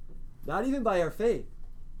 Not even by our faith.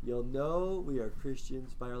 You'll know we are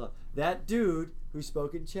Christians by our love. That dude who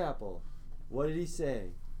spoke in chapel, what did he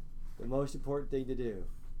say? The most important thing to do.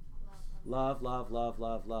 Love, love, love,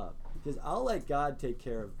 love, love. Because I'll let God take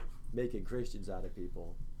care of making Christians out of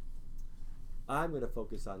people. I'm going to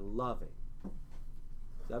focus on loving.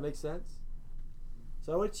 Does that make sense?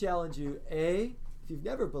 So I want to challenge you, A, if you've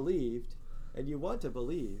never believed and you want to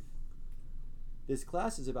believe, this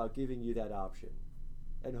class is about giving you that option.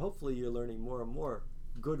 And hopefully you're learning more and more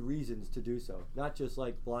good reasons to do so. Not just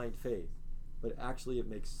like blind faith, but actually it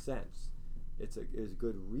makes sense. It's a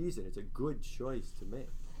good reason. It's a good choice to make.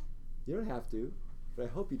 You don't have to, but I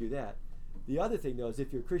hope you do that. The other thing, though, is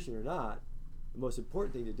if you're a Christian or not, the most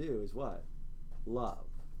important thing to do is what? Love.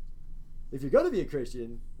 If you're going to be a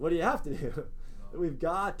Christian, what do you have to do? We've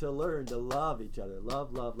got to learn to love each other.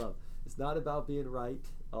 Love, love, love. It's not about being right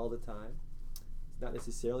all the time. It's not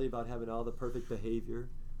necessarily about having all the perfect behavior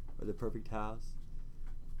or the perfect house.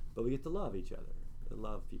 But we get to love each other and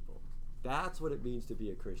love people. That's what it means to be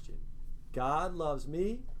a Christian. God loves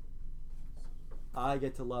me. I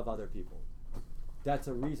get to love other people. That's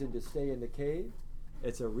a reason to stay in the cave.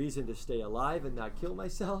 It's a reason to stay alive and not kill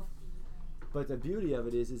myself. But the beauty of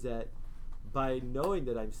it is that by knowing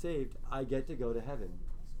that I'm saved, I get to go to heaven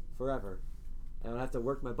forever. I don't have to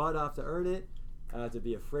work my butt off to earn it. I don't have to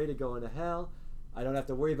be afraid of going to hell. I don't have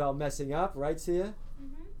to worry about messing up, right, Sia?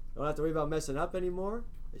 Mm-hmm. I don't have to worry about messing up anymore.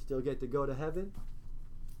 I still get to go to heaven.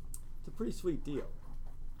 It's a pretty sweet deal.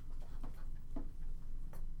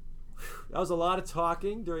 That was a lot of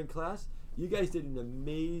talking during class. You guys did an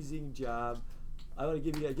amazing job. I want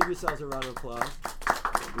to give yourselves a round of applause.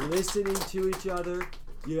 Listening to each other.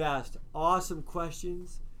 You asked awesome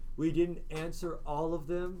questions. We didn't answer all of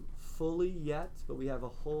them fully yet, but we have a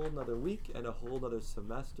whole nother week and a whole nother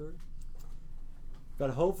semester.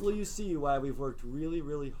 But hopefully you see why we've worked really,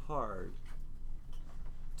 really hard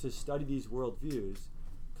to study these worldviews,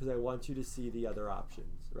 because I want you to see the other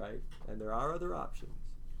options, right? And there are other options.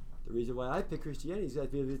 The reason why I pick Christianity is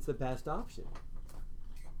because it's the best option.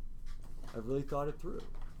 I've really thought it through.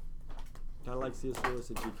 Kind of like C.S. Lewis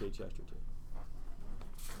and G.K. Chesterton.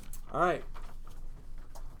 All right.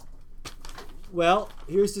 Well,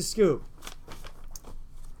 here's the scoop.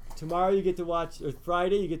 Tomorrow you get to watch, or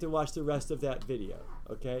Friday you get to watch the rest of that video,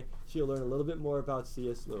 okay? So you'll learn a little bit more about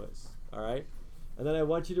C.S. Lewis, all right? And then I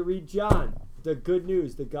want you to read John, the good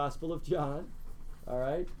news, the Gospel of John, all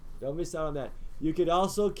right? Don't miss out on that. You could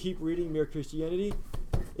also keep reading Mere Christianity.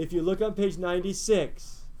 If you look on page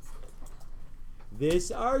 96,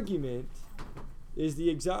 this argument is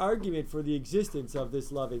the argument for the existence of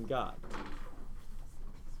this loving God.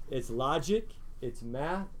 It's logic, it's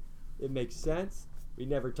math, it makes sense. We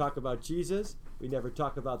never talk about Jesus, we never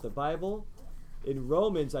talk about the Bible. In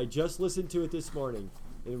Romans, I just listened to it this morning.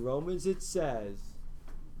 In Romans it says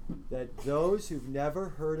that those who've never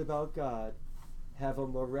heard about God have a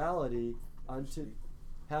morality unto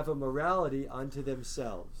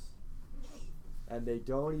themselves. And they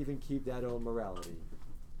don't even keep that own morality.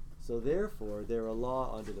 So therefore, they're a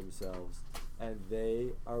law unto themselves, and they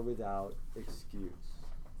are without excuse.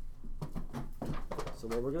 So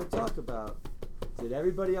what we're going to talk about is that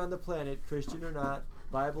everybody on the planet, Christian or not,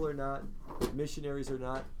 Bible or not, missionaries or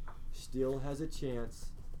not, still has a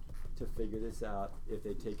chance to figure this out if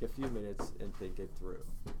they take a few minutes and think it through.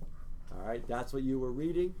 All right, that's what you were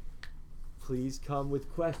reading. Please come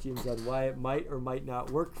with questions on why it might or might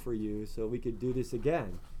not work for you so we could do this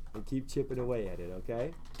again and keep chipping away at it,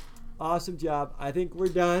 okay? Awesome job. I think we're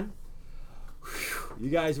done. Whew, you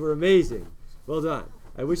guys were amazing. Well done.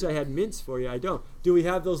 I wish I had mints for you. I don't. Do we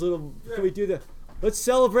have those little, can we do the, let's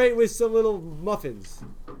celebrate with some little muffins,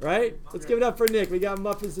 right? Let's give it up for Nick. We got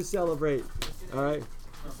muffins to celebrate. All right?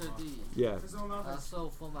 Yeah. So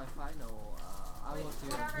for my final, I will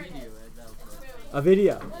do a video. A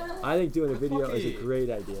video. I think doing a video is a great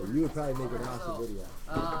idea. You would probably make an awesome video.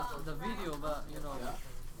 The video, but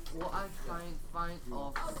what I find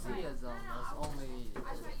of theism is only,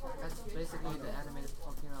 that's basically the enemy is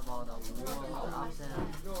talking about a world after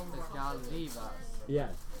the God leave us.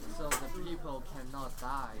 Yes. So the people cannot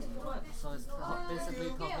die. So it's basically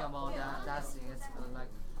talking about that thing. It's like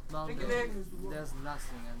Monday, there's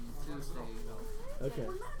nothing, and Tuesday, you know. Okay.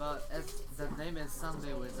 But the name is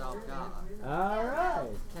Sunday without God. All right.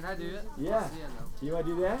 Can I do it? Yeah. You want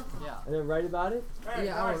to do that? Yeah. And then write about it?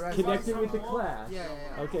 Yeah, I will write. Connected with the class. Yeah.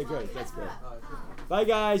 Okay, great. That's good. Bye,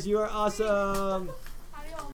 guys. You are awesome.